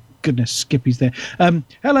 Oh goodness, Skippy's there.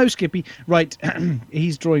 Hello, Skippy. Right,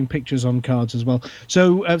 he's drawing pictures on cards as well.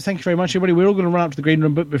 So thank you very much, everybody. We're all going to run up to the green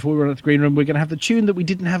room, but before we run up to the green room, we're going to have the tune that we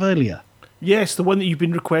didn't have earlier. Yes, the one that you've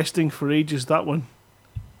been requesting for ages. That one.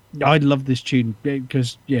 I love this tune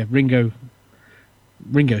because Ringo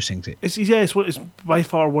sings it. It's by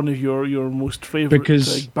far one of your most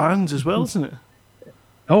favourite bands as well, isn't it?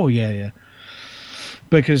 Oh yeah.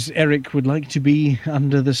 Because Eric would like to be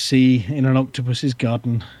under the sea in an octopus's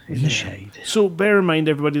garden in the shade. So bear in mind,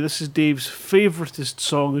 everybody, this is Dave's favouriteest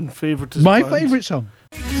song and favouriteest My band. favourite song.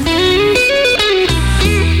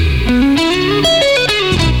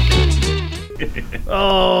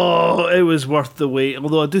 Oh, it was worth the wait.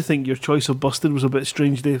 Although I do think your choice of Busted was a bit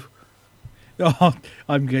strange, Dave. Oh,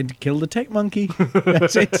 I'm going to kill the tech monkey.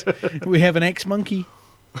 That's it. We have an ex-monkey.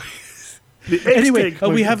 Anyway,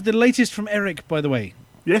 we have the latest from Eric, by the way.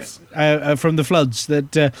 Yes. From the floods.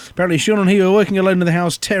 That apparently Sean and he were working alone in the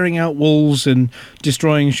house, tearing out walls and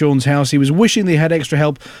destroying Sean's house. He was wishing they had extra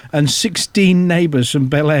help, and 16 neighbours from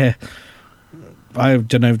Bel Air. I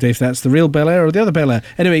don't know if that's the real Bel Air or the other Bel Air.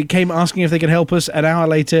 Anyway, came asking if they could help us. An hour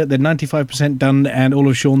later, they're 95% done, and all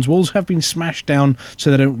of Sean's walls have been smashed down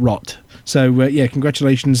so they don't rot. So,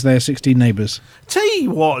 congratulations there, 16 neighbours. Tell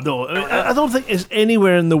you what, though, I don't think there's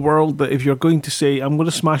anywhere in the world that if you're going to say, I'm going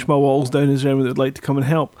to smash my walls down, is there anyone that would like to come and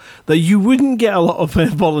help, that you wouldn't get a lot of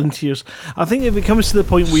volunteers. I think if it comes to the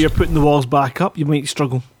point where you're putting the walls back up, you might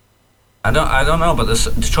struggle. I don't know, but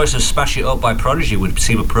the choice of Smash It Up by Prodigy would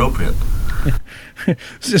seem appropriate.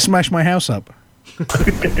 Smash my house up.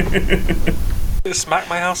 Smack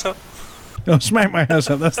my house up? Oh, smack my house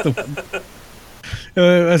up, that's the one.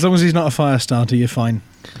 As long as he's not a fire starter, you're fine.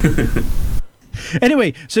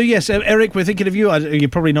 Anyway, so yes, Eric, we're thinking of you. You're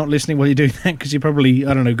probably not listening while you're doing that because you probably,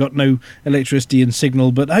 got no electricity and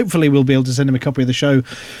signal, but hopefully we'll be able to send him a copy of the show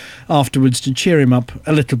afterwards to cheer him up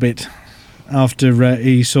a little bit after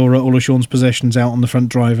he saw all of Sean's possessions out on the front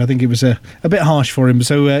drive. I think it was a bit harsh for him.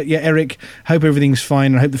 So, Eric, hope everything's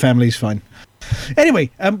fine. I hope the family's fine. Anyway,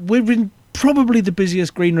 we're in probably the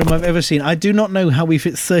busiest green room I've ever seen. I do not know how we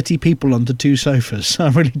fit 30 people onto 2 sofas. I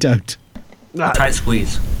really don't. Tight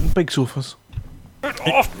squeeze. Big sofas.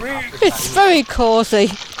 It's very cosy.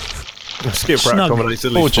 Skip Rat accommodates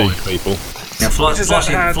at least 5 people. Yeah,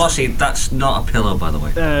 Flossie, that's not a pillow, by the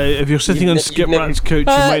way. If you're sitting on Skip Rat's couch, you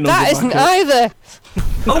might not that go isn't back either.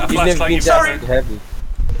 Oh, you've never been sorry. heavy.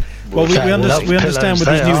 Well, we understand with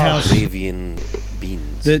his new house Arabian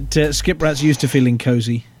beans. that Skip Rat's used to feeling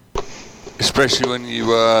cosy. Especially when you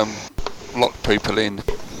lock people in.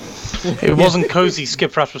 It wasn't cosy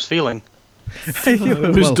Skip Rat was feeling.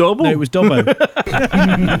 It was Dobbo. No, it was Dobbo.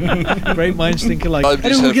 Great minds think alike.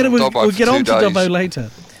 Anyway, we'll get on to Dobbo later.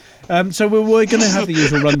 So we're going to have the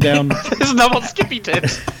usual rundown. Isn't that what Skippy did?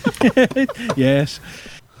 Yes.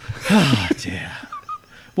 Oh, dear.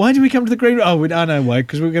 Why did we come to the green room? Oh, I know why.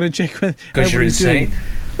 Because we're going to check with... Because you're insane.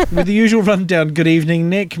 With the usual rundown. Good evening,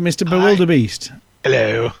 Nick, Mr. Bewilderbeast.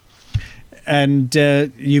 Hello. And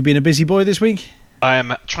you've been a busy boy this week? I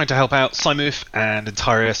am trying to help out Simuth and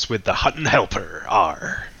Antarius with the Hutton Helper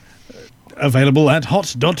R. Available at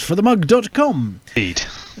hot.forthemug.com.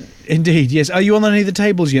 Indeed, yes. Are you on any of the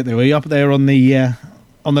tables yet, though? Are you up there on the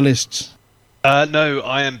lists? No,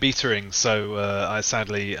 I am beatering, so I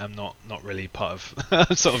sadly am not really part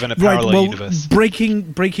of sort of in a parallel universe.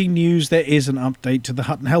 Breaking news, there is an update to the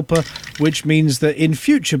Hutton Helper, which means that in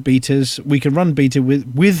future betas, we can run beta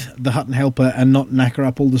with the Hutton Helper and not knacker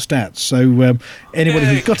up all the stats. So anybody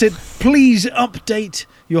who's got it, please update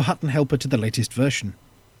your Hutton Helper to the latest version.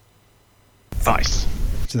 Nice.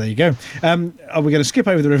 So there you go. We're going to skip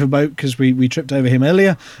over the riverboat because we tripped over him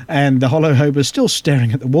earlier, and the Hollow Hober's still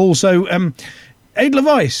staring at the wall. So, Aid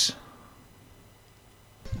Levice.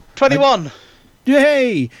 21.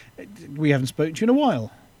 Yay! We haven't spoken to you in a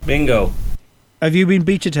while. Bingo. Have you been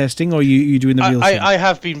beta testing, or are you doing the real thing? I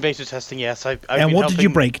have been beta testing, yes. And what did you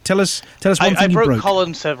break? Tell us one thing you broke. I broke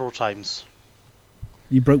Colin several times.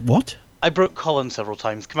 You broke what? I broke Colin several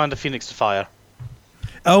times. Commander Phoenix to fire.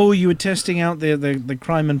 Oh, you were testing out the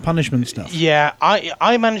crime and punishment stuff. Yeah,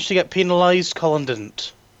 I managed to get penalised. Colin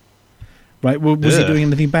didn't. Right. Well, was he doing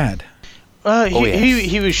anything bad?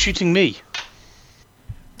 He was shooting me.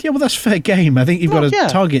 Yeah, well, that's fair game. I think you've got a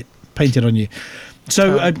target painted on you.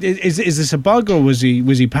 So, is this a bug, or was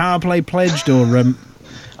he power play pledged, or?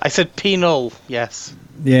 I said penal. Yes.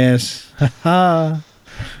 Yes. Well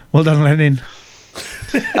done, Lenin.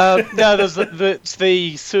 No, there's it's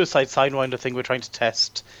the suicide sidewinder thing we're trying to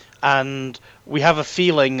test. and we have a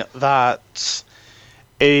feeling that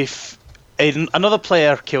if another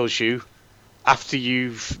player kills you after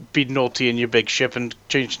you've been naughty in your big ship and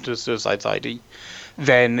changed into a suicide's ID,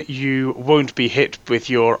 then you won't be hit with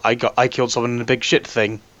your I killed someone in a big shit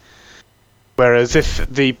thing. Whereas if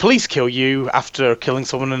the police kill you after killing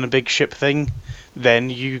someone in a big ship thing, then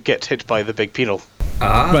you get hit by the big penal.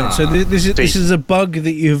 Right, so this is a bug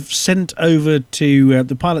that you've sent over to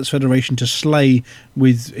the Pilots Federation to slay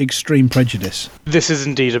with extreme prejudice. This is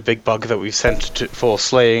indeed a big bug that we've sent for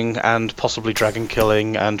slaying and possibly dragon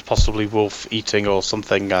killing and possibly wolf eating or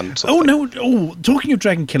something. Oh, no. Oh, talking of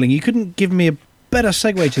dragon killing, you couldn't give me a better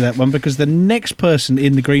segue to that one, because the next person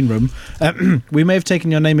in the green room, we may have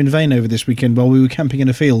taken your name in vain over this weekend while we were camping in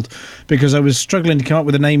a field, because I was struggling to come up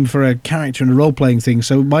with a name for a character in a role-playing thing,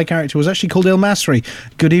 so my character was actually called El Masri.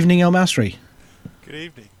 Good evening, El Masri. Good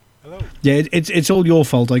evening. Hello. Yeah, it's all your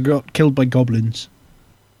fault. I got killed by goblins.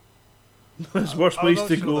 There's worse ways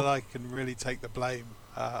to go. That I can really take the blame.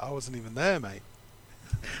 I wasn't even there, mate.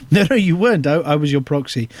 No, you weren't. I was your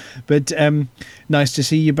proxy. But nice to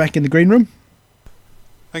see you back in the green room.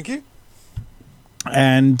 Thank you.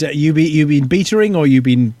 And you been beatering, or you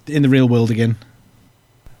been in the real world again?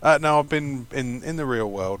 No, I've been in the real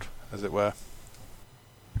world, as it were.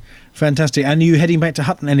 Fantastic. And are you heading back to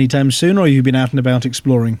Hutton anytime soon, or have you been out and about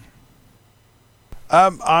exploring?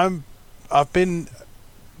 I've been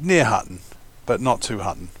near Hutton, but not to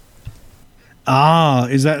Hutton. Ah,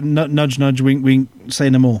 is that nudge, nudge, wink, wink, say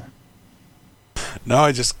no more? No,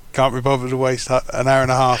 I just can't be bothered to waste an hour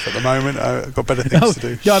and a half at the moment. I've got better things to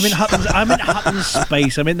do. No, I'm in Hutton's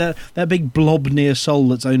space. I mean that big blob near Seoul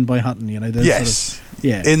that's owned by Hutton. You know. Yes. Sort of,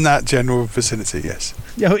 yeah. In that general vicinity, yes.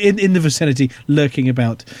 Yeah, in the vicinity, lurking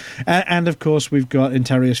about, and of course we've got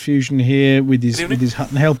Intarius Fusion here with his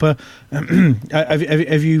Hutton helper.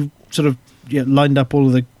 have you sort of lined up all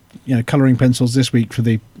of the colouring pencils this week for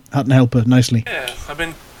the Hutton helper nicely? Yeah, I've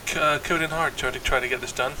been coding hard trying to get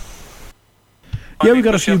this done. Yeah, we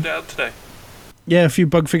got a few today. Yeah, a few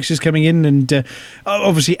bug fixes coming in, and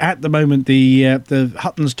obviously at the moment the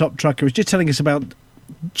Hutton's top trucker is just telling us about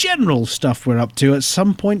general stuff we're up to. At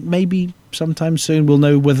some point, maybe sometime soon, we'll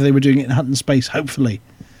know whether they were doing it in Hutton space. Hopefully,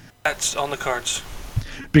 that's on the cards.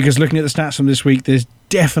 Because looking at the stats from this week, there's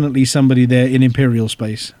definitely somebody there in Imperial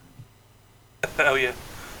space. Oh yeah.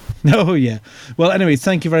 Oh yeah. Well, anyway,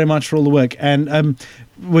 thank you very much for all the work, and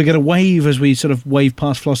we're going to wave as we sort of wave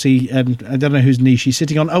past Flossie, and I don't know whose knee she's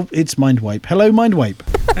sitting on. Oh, it's Mindwipe. Hello,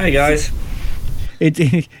 Mindwipe. Hey guys.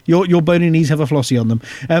 Your bony knees have a Flossie on them.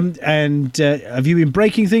 And have you been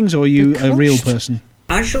breaking things, or are you a real person?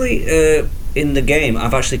 Actually, in the game,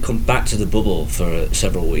 I've actually come back to the bubble for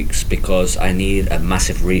several weeks because I need a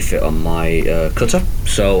massive refit on my cutter.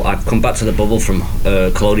 So I've come back to the bubble from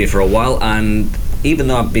Colonia for a while, and even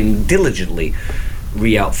though I've been diligently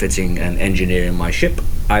re-outfitting and engineering my ship,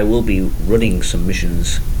 I will be running some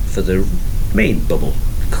missions for the main bubble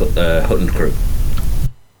Hutton crew.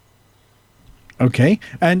 Okay,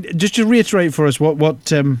 and just to reiterate for us,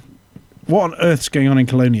 what on earth's going on in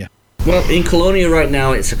Colonia? Well, in Colonia right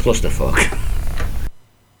now, it's a clusterfuck.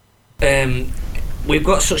 We've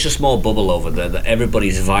got such a small bubble over there that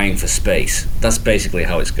everybody's vying for space. That's basically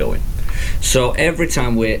how it's going. So every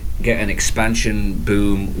time we get an expansion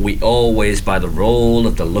boom, we always, by the roll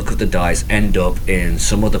of the luck of the dice, end up in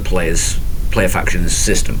some other player faction's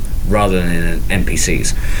system rather than in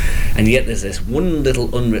NPCs. And yet there's this one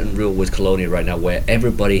little unwritten rule with Colonia right now where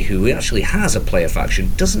everybody who actually has a player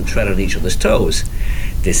faction doesn't tread on each other's toes.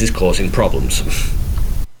 This is causing problems.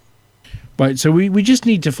 Right, so we just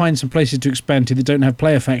need to find some places to expand to that don't have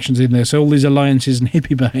player factions in there, so all these alliances and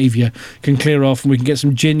hippie behaviour can clear off, and we can get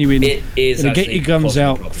some genuine, get your guns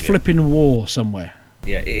out, flipping war somewhere.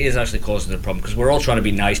 Yeah, it is actually causing a problem, because we're all trying to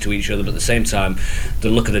be nice to each other, but at the same time, the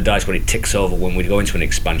look of the dice when it ticks over when we go into an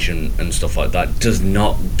expansion and stuff like that does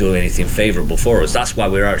not do anything favourable for us. That's why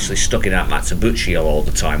we're actually stuck in at Matsubuchi all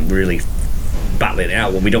the time, really battling it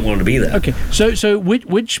out when we don't want to be there. Okay, so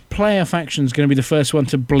which player faction's going to be the first one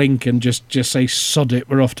to blink and just say, sod it,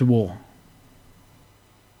 we're off to war?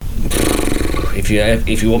 If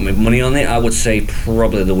you want money on it, I would say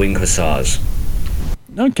probably the Winged Hussars.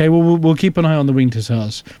 Okay, well we'll keep an eye on the Winged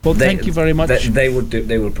Hussars. Well, thank you very much. They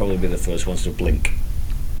would probably be the first ones to blink.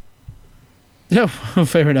 Yeah,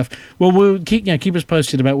 fair enough. Well, we'll keep us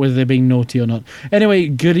posted about whether they're being naughty or not. Anyway,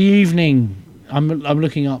 good evening. I'm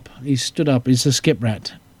looking up. He's stood up. It's a skip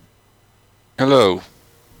rat. Hello.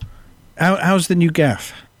 How's the new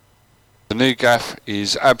gaff? The new gaff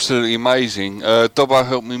is absolutely amazing. Dobbo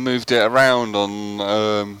helped me move it around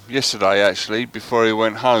on yesterday, actually, before he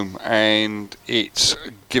went home, and it's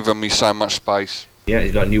given me so much space. Yeah,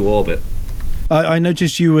 he's got a new orbit. I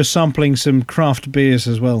noticed you were sampling some craft beers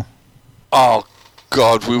as well. Oh,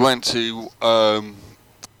 God, we went to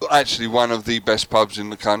actually one of the best pubs in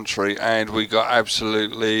the country, and we got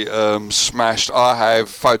absolutely smashed. I have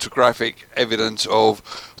photographic evidence of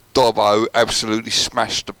Dobbo absolutely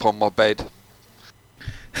smashed upon my bed.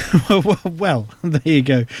 Well, there you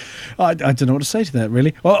go. I don't know what to say to that,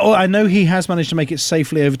 really. Well, I know he has managed to make it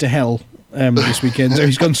safely over to hell this weekend, so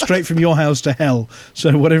he's gone straight from your house to hell.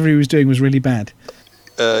 So whatever he was doing was really bad.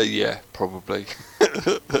 Yeah, probably.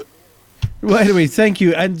 Well, anyway, thank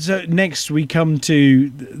you. And so next we come to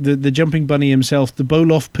the jumping bunny himself, the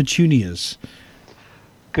Boloff Petunias.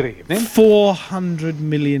 Good evening. 400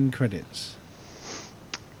 million credits.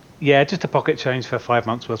 Yeah, just a pocket change for 5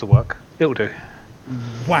 months' worth of work. It'll do.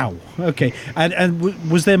 Wow. Okay. And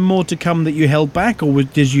was there more to come that you held back, or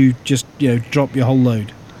did you just drop your whole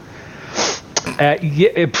load?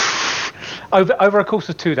 Over a course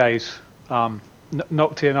of 2 days,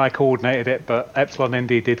 Nocti and I coordinated it, but Epsilon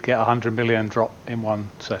Indy did get 100 million drop in one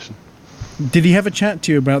session. Did he have a chat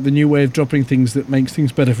to you about the new way of dropping things that makes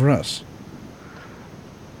things better for us?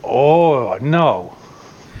 Oh, no.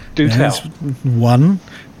 Do tell. One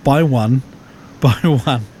by one by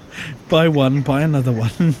one by one by another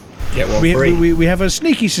one. Get one free. We have a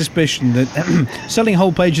sneaky suspicion that selling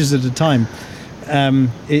whole pages at a time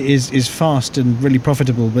is fast and really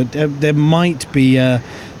profitable, but there might be,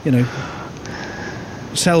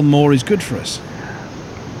 sell more is good for us.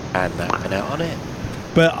 And that went out on it.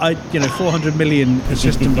 But 400 million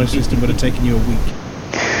system by system would have taken you a week.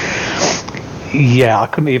 Yeah, I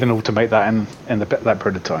couldn't even automate that in that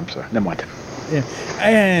period of time, so never mind. Yeah,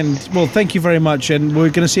 and well, thank you very much. And we're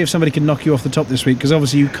going to see if somebody can knock you off the top this week, because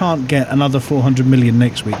obviously you can't get another 400 million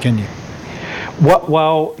next week, can you?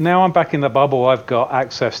 Well, now I'm back in the bubble. I've got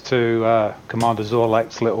access to Commander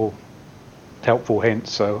Zorlak's little helpful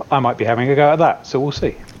hints, so I might be having a go at that. So we'll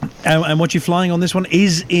see. And what you're flying on this one,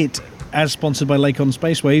 is it as sponsored by Lakon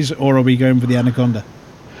Spaceways, or are we going for the Anaconda?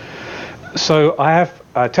 So I have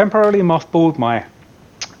temporarily mothballed my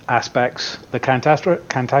aspects. The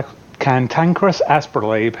Cantankerous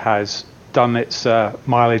Astrolabe has done its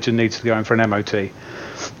mileage and needs to go in for an MOT.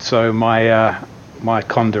 So my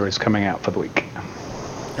Conda is coming out for the week.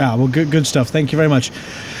 Well, good stuff. Thank you very much.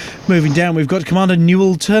 Moving down, we've got Commander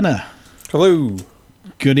Newell Turner. Hello.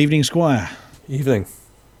 Good evening, Squire. Evening.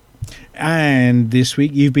 And this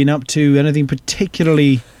week you've been up to anything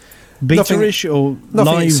particularly beta-ish or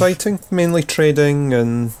nothing live? Exciting, mainly trading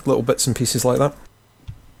and little bits and pieces like that.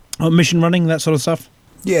 Mission running, that sort of stuff?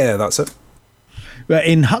 Yeah, that's it.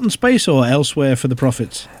 In Hutton Space or elsewhere for the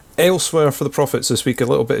profits? Elsewhere for the profits this week, a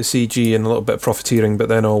little bit of CG and a little bit of profiteering, but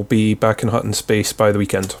then I'll be back in Hutton Space by the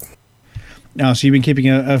weekend. So you've been keeping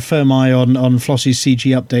a firm eye on Flossie's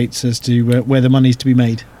CG updates as to where the money's to be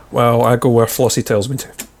made? Well, I go where Flossie tells me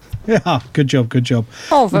to. Yeah, good job.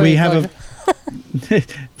 Oh, very good.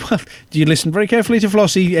 Well, do you listen very carefully to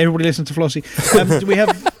Flossie? Everybody listen to Flossie. We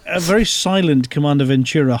have a very silent Commander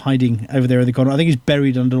Ventura hiding over there in the corner. I think he's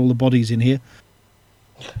buried under all the bodies in here.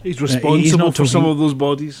 He's responsible for some of those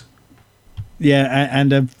bodies. Yeah,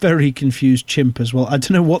 and a very confused chimp as well. I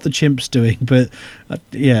don't know what the chimp's doing, but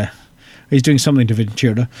yeah, he's doing something to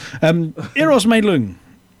Ventura. Eros Meilung.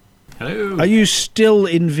 Hello. Are you still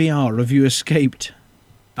in VR? Have you escaped?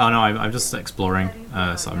 Oh no, I'm just exploring,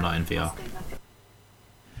 so I'm not in VR.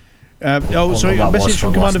 Sorry, a message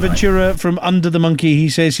from Commander Ventura from Under the Monkey. He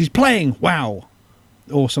says he's playing WoW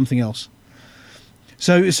or something else.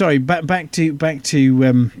 So sorry, back to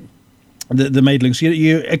the Maidlings.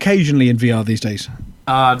 You're occasionally in VR these days.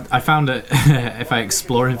 I found it if I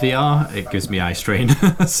explore in VR, it gives me eye strain.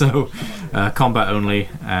 So combat only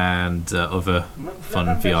and other fun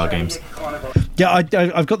VR games. Yeah,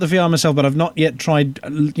 I've got the VR myself, but I've not yet tried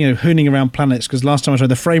hooning around planets, because last time I tried,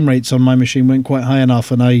 the frame rates on my machine weren't quite high enough,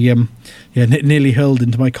 and I nearly hurled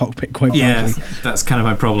into my cockpit quite badly. Yeah, that's kind of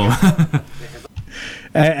my problem.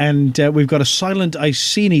 And we've got a silent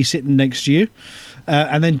Iceni sitting next to you.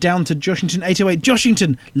 And then down to Joshington 808.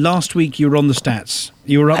 Joshington, last week you were on the stats.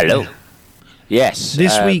 You were up Hello. there. Yes.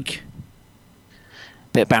 This week.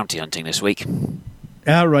 Bit of bounty hunting this week.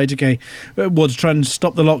 Right, okay. What, to try and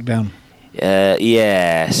stop the lockdown?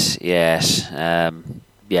 Yes. Bit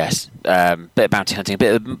of bounty hunting, a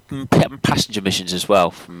bit of passenger missions as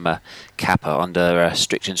well from Kappa under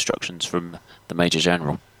strict instructions from the Major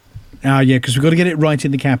General. Yeah, because we've got to get it right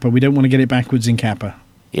in the Kappa. We don't want to get it backwards in Kappa.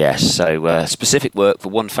 Yes, so specific work for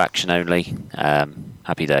one faction only.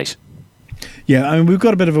 Happy days. Yeah, I mean, we've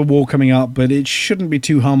got a bit of a war coming up, but it shouldn't be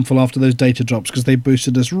too harmful after those data drops, because they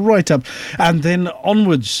boosted us right up. And then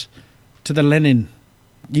onwards to the Lenin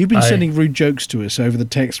You've been sending rude jokes to us over the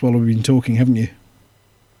text while we've been talking, haven't you?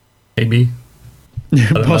 Maybe.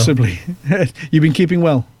 Possibly. You've been keeping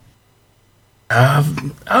well? I've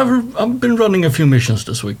been running a few missions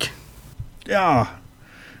this week. Ah.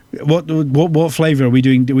 What flavour are we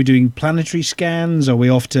doing? Are we doing planetary scans? Are we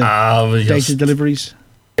off to data deliveries?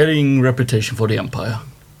 Getting reputation for the Empire.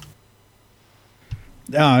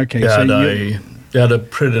 Ah, okay. Yeah, they had a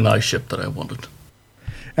pretty nice ship that I wanted.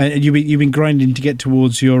 And you've been grinding to get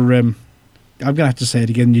towards your. I'm going to have to say it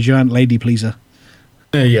again. Your giant lady pleaser.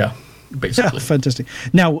 Yeah, basically. Fantastic.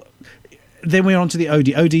 Now, then we're on to the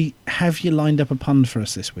Odie. Odie, have you lined up a pun for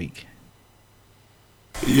us this week?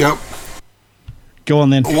 Yep. Go on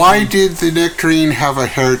then. Why did the nectarine have a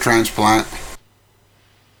hair transplant?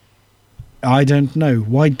 I don't know.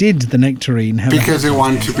 Why did the nectarine have Because it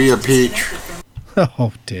wanted to be a peach.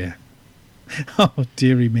 Oh, dear. Oh,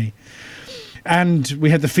 dearie me. And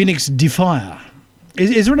we had the Phoenix Defier.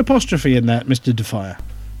 Is there an apostrophe in that, Mr. Defier?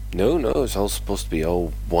 No, it's all supposed to be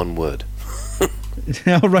all one word.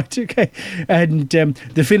 All right, okay. And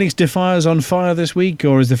the Phoenix Defier's on fire this week,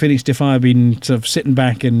 or has the Phoenix Defier been sort of sitting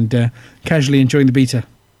back and casually enjoying the beta?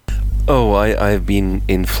 Oh, I've been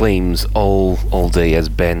in flames all day as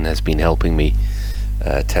Ben has been helping me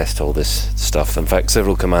test all this stuff. In fact,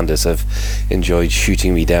 several commanders have enjoyed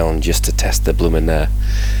shooting me down just to test the bloomin'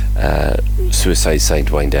 suicide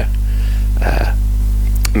sidewinder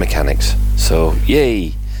mechanics. So,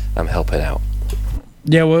 yay, I'm helping out.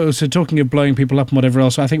 Yeah, well, so talking of blowing people up and whatever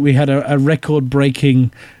else, I think we had a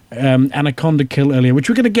record-breaking Anaconda kill earlier, which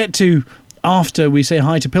we're going to get to after we say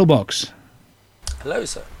hi to Pillbox. Hello,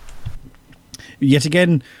 sir. Yet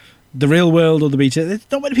again, the real world or the beta. There's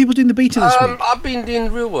not many people doing the beta this week. I've been doing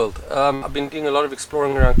the real world. I've been doing a lot of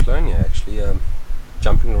exploring around Colonia, actually.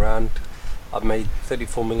 Jumping around. I've made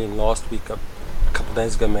 34 million last week. A couple of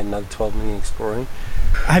days ago, made another 12 million exploring.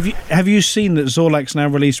 Have you seen that Zorlak's now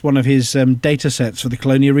released one of his data sets for the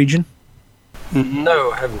Colonia region?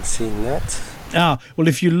 No, I haven't seen that. Well,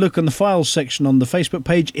 if you look on the files section on the Facebook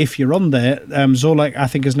page, if you're on there, Zorlak, I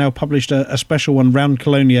think, has now published a special one round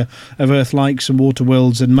Colonia of Earth-likes and water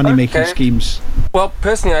worlds and money-making schemes. Well,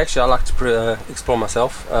 personally, actually, I like to explore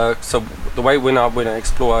myself. So the way when I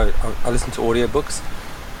explore, I listen to audiobooks.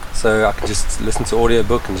 So I can just listen to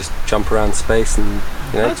audiobook and just jump around space and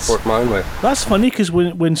explore it my own way. That's funny because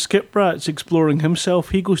when Skip Brat's exploring himself,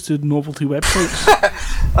 he goes to novelty websites.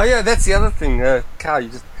 Oh yeah, that's the other thing, Carl.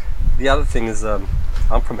 The other thing is I'm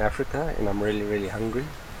from Africa and I'm really, really hungry.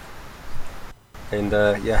 And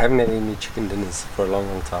I haven't had any chicken dinners for a long,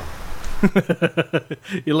 long time.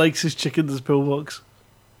 He likes his chicken, this Pillbox.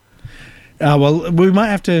 Well, we might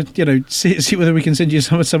have to, see whether we can send you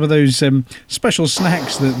some of those special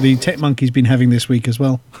snacks that the Tech Monkey's been having this week as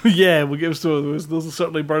well. Yeah, we'll give some of those. Those will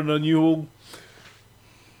certainly burn a new hole.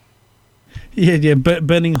 Yeah,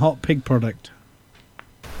 burning hot pig product.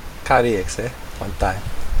 KDX, one time.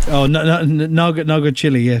 Oh, Naga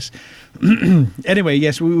chili, yes. Anyway,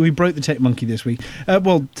 yes, we broke the Tech Monkey this week.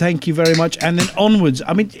 Well, thank you very much. And then onwards,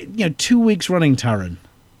 2 weeks running, Taran.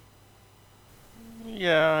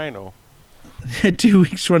 Yeah, I know. 2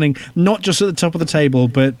 weeks running, not just at the top of the table,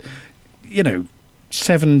 but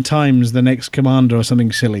 7 times the next commander or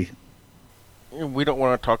something silly. We don't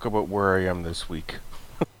want to talk about where I am this week.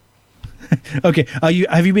 Okay,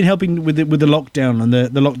 have you been helping with the lockdown and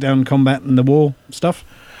the lockdown combat and the war stuff?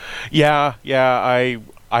 Yeah.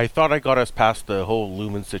 I thought I got us past the whole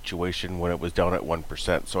Lumen situation when it was down at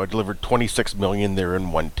 1%. So I delivered 26 million there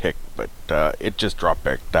in one tick, but it just dropped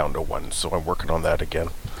back down to 1. So I'm working on that again.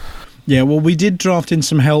 Yeah, well, we did draft in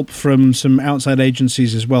some help from some outside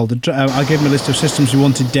agencies as well. I gave them a list of systems we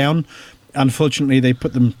wanted down. Unfortunately, they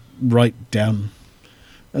put them right down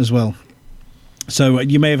as well. So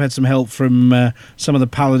you may have had some help from some of the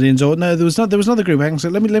Paladins, or no, there was another group. Hang on, so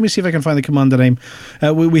let me see if I can find the commander name.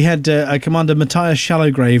 We had Commander Matthias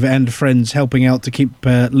Shallowgrave and friends helping out to keep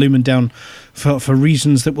Lumen down for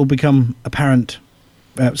reasons that will become apparent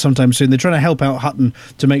sometime soon. They're trying to help out Hutton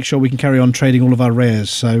to make sure we can carry on trading all of our rares.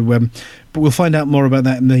 So, but we'll find out more about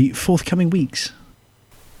that in the forthcoming weeks.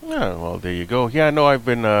 Yeah, well, there you go. Yeah, no, I've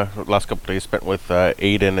been last couple of days spent with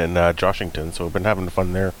Aiden and Joshington, so we've been having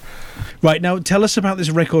fun there. Right, now tell us about this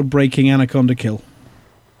record-breaking Anaconda kill.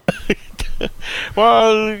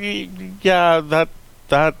 Well, yeah,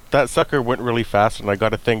 that sucker went really fast, and I got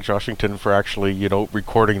to thank Joshington for actually,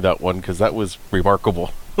 recording that one, because that was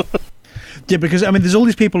remarkable. Yeah, because, there's all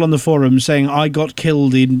these people on the forum saying I got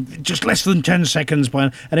killed in just less than 10 seconds,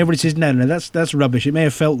 and everybody says, no, that's rubbish. It may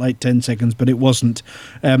have felt like 10 seconds, but it wasn't.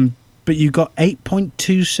 But you got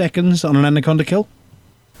 8.2 seconds on an Anaconda kill?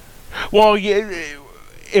 Well, yeah,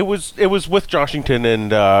 It was with Joshington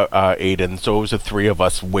and Aiden, so it was the three of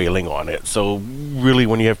us wailing on it. So really,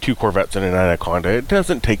 when you have 2 Corvettes and an Anaconda, it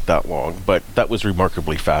doesn't take that long. But that was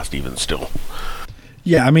remarkably fast, even still.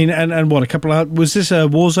 Yeah, I mean, and what, a couple of... Was this a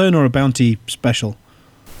Warzone or a Bounty special?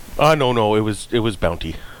 No, it was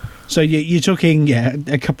Bounty. So you're talking,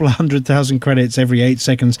 a couple of 100,000 credits every 8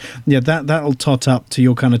 seconds. Yeah, that'll tot up to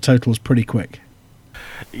your kind of totals pretty quick.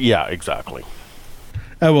 Yeah, exactly.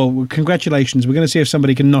 Oh, well, congratulations. We're going to see if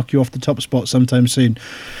somebody can knock you off the top spot sometime soon.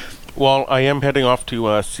 Well, I am heading off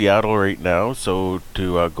to Seattle right now, so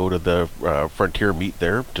to go to the Frontier meet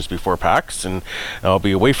there just before PAX, and I'll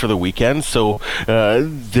be away for the weekend. So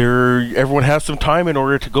everyone has some time in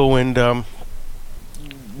order to go and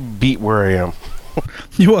beat where I am.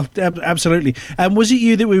 Well, absolutely. Was it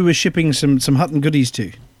you that we were shipping some Hutton goodies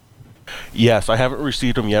to? Yes, I haven't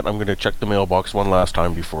received them yet. I'm going to check the mailbox one last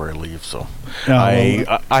time before I leave. So I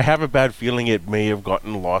have a bad feeling it may have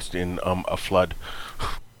gotten lost in a flood.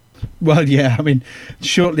 Well, yeah, I mean,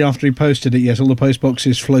 shortly after he posted it, yes, all the post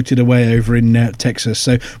boxes floated away over in Texas.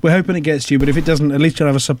 So we're hoping it gets to you, but if it doesn't, at least you'll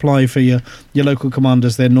have a supply for your local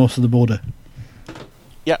commanders there north of the border.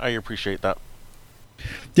 Yeah, I appreciate that.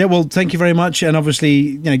 Yeah, well, thank you very much, and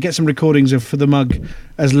obviously, get some recordings of For the Mug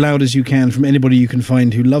as loud as you can from anybody you can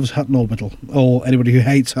find who loves Hutton Orbital, or anybody who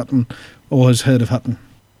hates Hutton, or has heard of Hutton,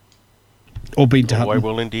 or been to Hutton. I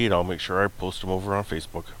will indeed. I'll make sure I post them over on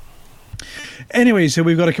Facebook. Anyway, so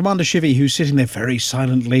we've got a Commander Shivy who's sitting there very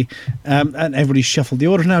silently, and everybody's shuffled the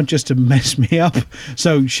order now just to mess me up.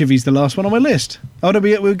 So Shivy's the last one on my list. Oh, no,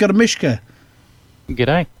 we've got a Mishka.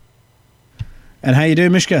 G'day. And how you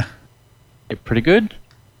doing, Mishka? Pretty good.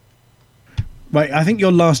 Right, I think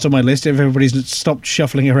you're last on my list if everybody's stopped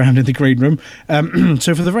shuffling around in the green room.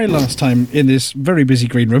 So for the very last time in this very busy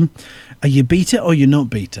green room, are you beta or you're not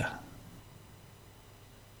beta?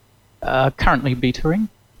 Currently betering.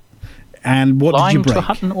 And what did you break? Flying to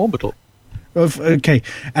Hutton Orbital. Okay,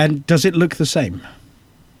 and does it look the same?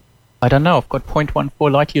 I don't know. I've got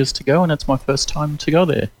 0.14 light years to go, and it's my first time to go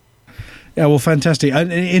there. Yeah, well, fantastic.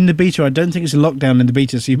 And in the beta, I don't think it's a lockdown in the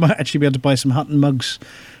beta, so you might actually be able to buy some Hutton mugs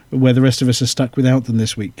where the rest of us are stuck without them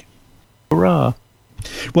this week. Hurrah.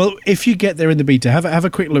 Well, if you get there in the beta, have a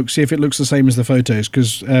quick look, see if it looks the same as the photos,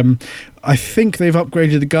 because I think they've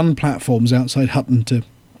upgraded the gun platforms outside Hutton to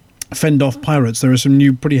fend off pirates. There are some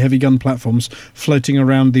new pretty heavy gun platforms floating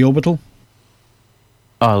around the orbital.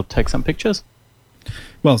 I'll take some pictures.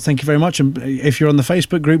 Well, thank you very much. And if you're on the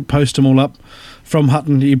Facebook group, post them all up from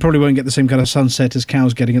Hutton. You probably won't get the same kind of sunset as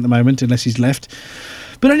Cow's getting at the moment, unless he's left.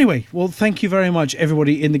 But anyway, well, thank you very much,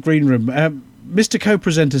 everybody in the green room. Mr.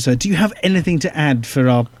 Co-presenter, sir, do you have anything to add for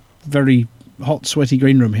our very hot, sweaty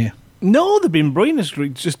green room here? No, they've been brilliant.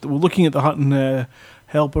 It's just we're looking at the Hutton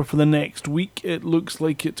helper for the next week. It looks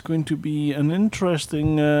like it's going to be an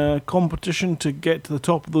interesting competition to get to the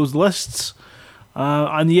top of those lists.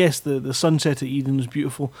 And yes, the sunset at Eden was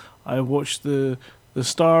beautiful. I watched the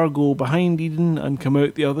star go behind Eden and come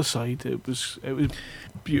out the other side. It was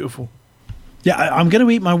beautiful. Yeah, I'm going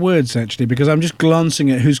to eat my words, actually, because I'm just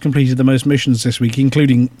glancing at who's completed the most missions this week,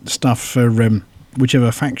 including stuff for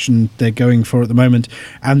whichever faction they're going for at the moment.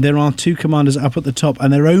 And there are 2 commanders up at the top,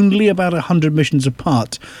 and they're only about 100 missions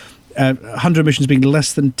apart. 100 missions being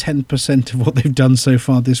less than 10% of what they've done so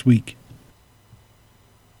far this week.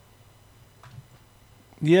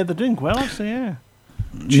 Yeah, they're doing well, actually, yeah.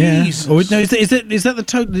 Jesus. Yeah. Oh, no, is that the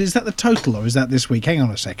total? Is that the total, or is that this week? Hang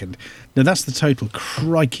on a second. No, that's the total.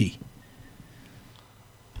 Crikey.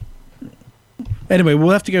 Anyway, we'll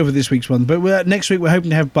have to go over this week's one, but next week we're hoping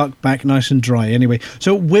to have Buck back nice and dry anyway.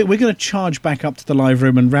 So we're going to charge back up to the live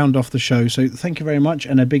room and round off the show. So thank you very much,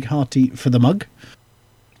 and a big hearty for the mug.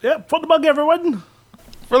 Yep, for the mug, everyone.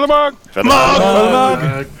 For the mug. For the mug. For the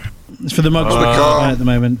mug. It's for the mugs at the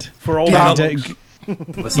moment. For all the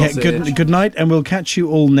good night, and we'll catch you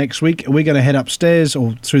all next week. We're going to head upstairs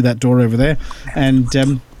or through that door over there and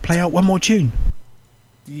play out one more tune.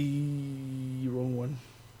 The wrong one.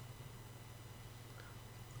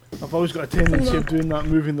 I've always got a tendency of doing that,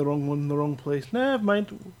 moving the wrong one in the wrong place. Never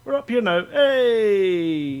mind. We're up here now.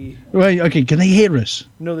 Hey! Right, okay, can they hear us?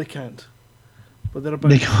 No, they can't. But they're about.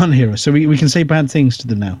 They can't hear us, so we can say bad things to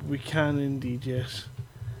them now. We can indeed, yes.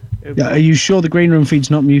 Yeah, are you sure the green room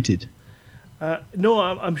feed's not muted? No,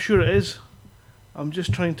 I'm sure it is. I'm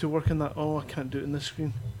just trying to work on that. Oh, I can't do it in this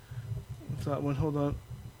screen. It's that one. Hold on.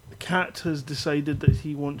 Cat has decided that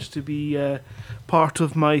he wants to be part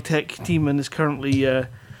of my tech team and is currently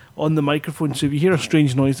on the microphone. So if you hear a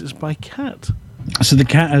strange noise, it's by Cat. So the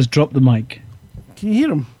cat has dropped the mic. Can you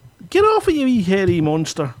hear him? Get off it, you wee hairy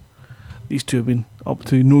monster. These two have been up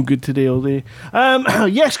to no good today all day.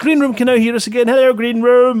 Yes, Green Room can now hear us again. Hello, Green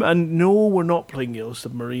Room. And no, we're not playing Yellow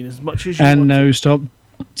Submarine as much as you And want. no,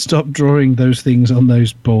 stop drawing those things on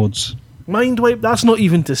those boards. Mindwipe, that's not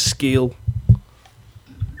even to scale.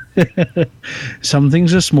 Some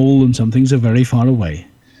things are small and some things are very far away.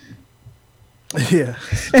 Yeah.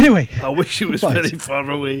 Anyway. I wish he was Right. very far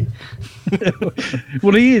away.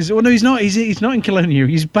 Well, he is. Well, no, he's not. He's not in Colonia.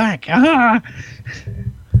 He's back. Ah!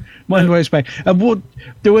 Mindwipe's back.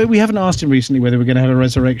 We haven't asked him recently whether we're going to have a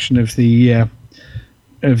resurrection of the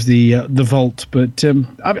vault, but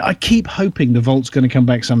I keep hoping the vault's going to come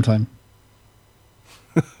back sometime.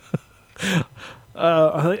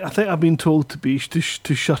 I think I've been told to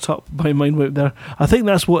shut up by Mindwipe there. I think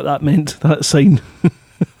that's what that meant, that sign.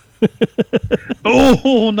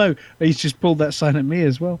 Oh, no. He's just pulled that sign at me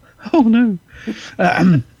as well. Oh, no.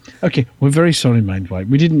 Okay, we're very sorry, Mindwipe.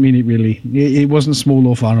 We didn't mean it really. It wasn't small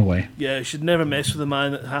or far away. Yeah, you should never mess with a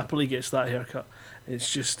man that happily gets that haircut.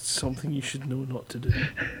 It's just something you should know not to do.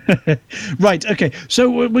 Right, okay. So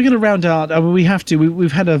we're going to round out. We have to.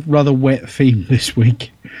 We've had a rather wet theme this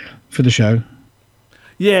week for the show.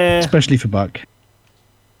 Yeah. Especially for Buck.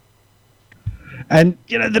 And,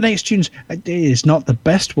 the next tune's it's not the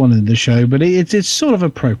best one in the show, but it's sort of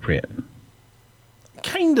appropriate.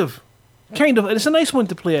 Kind of. And it's a nice one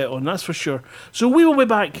to play out on, that's for sure. So we will be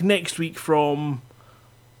back next week from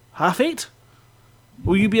 8:30.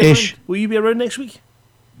 Will you be around? Ish. Will you be around next week?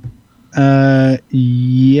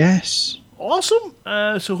 Yes. Awesome.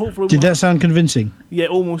 So hopefully Did that sound convincing? Yeah,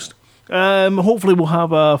 almost. Hopefully we'll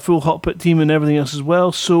have a full hot pit team and everything else as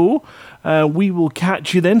well. So we will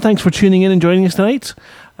catch you then. Thanks for tuning in and joining us tonight.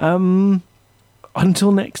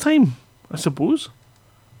 Until next time, I suppose.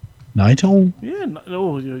 Night all. Yeah.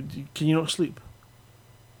 No. Can you not sleep?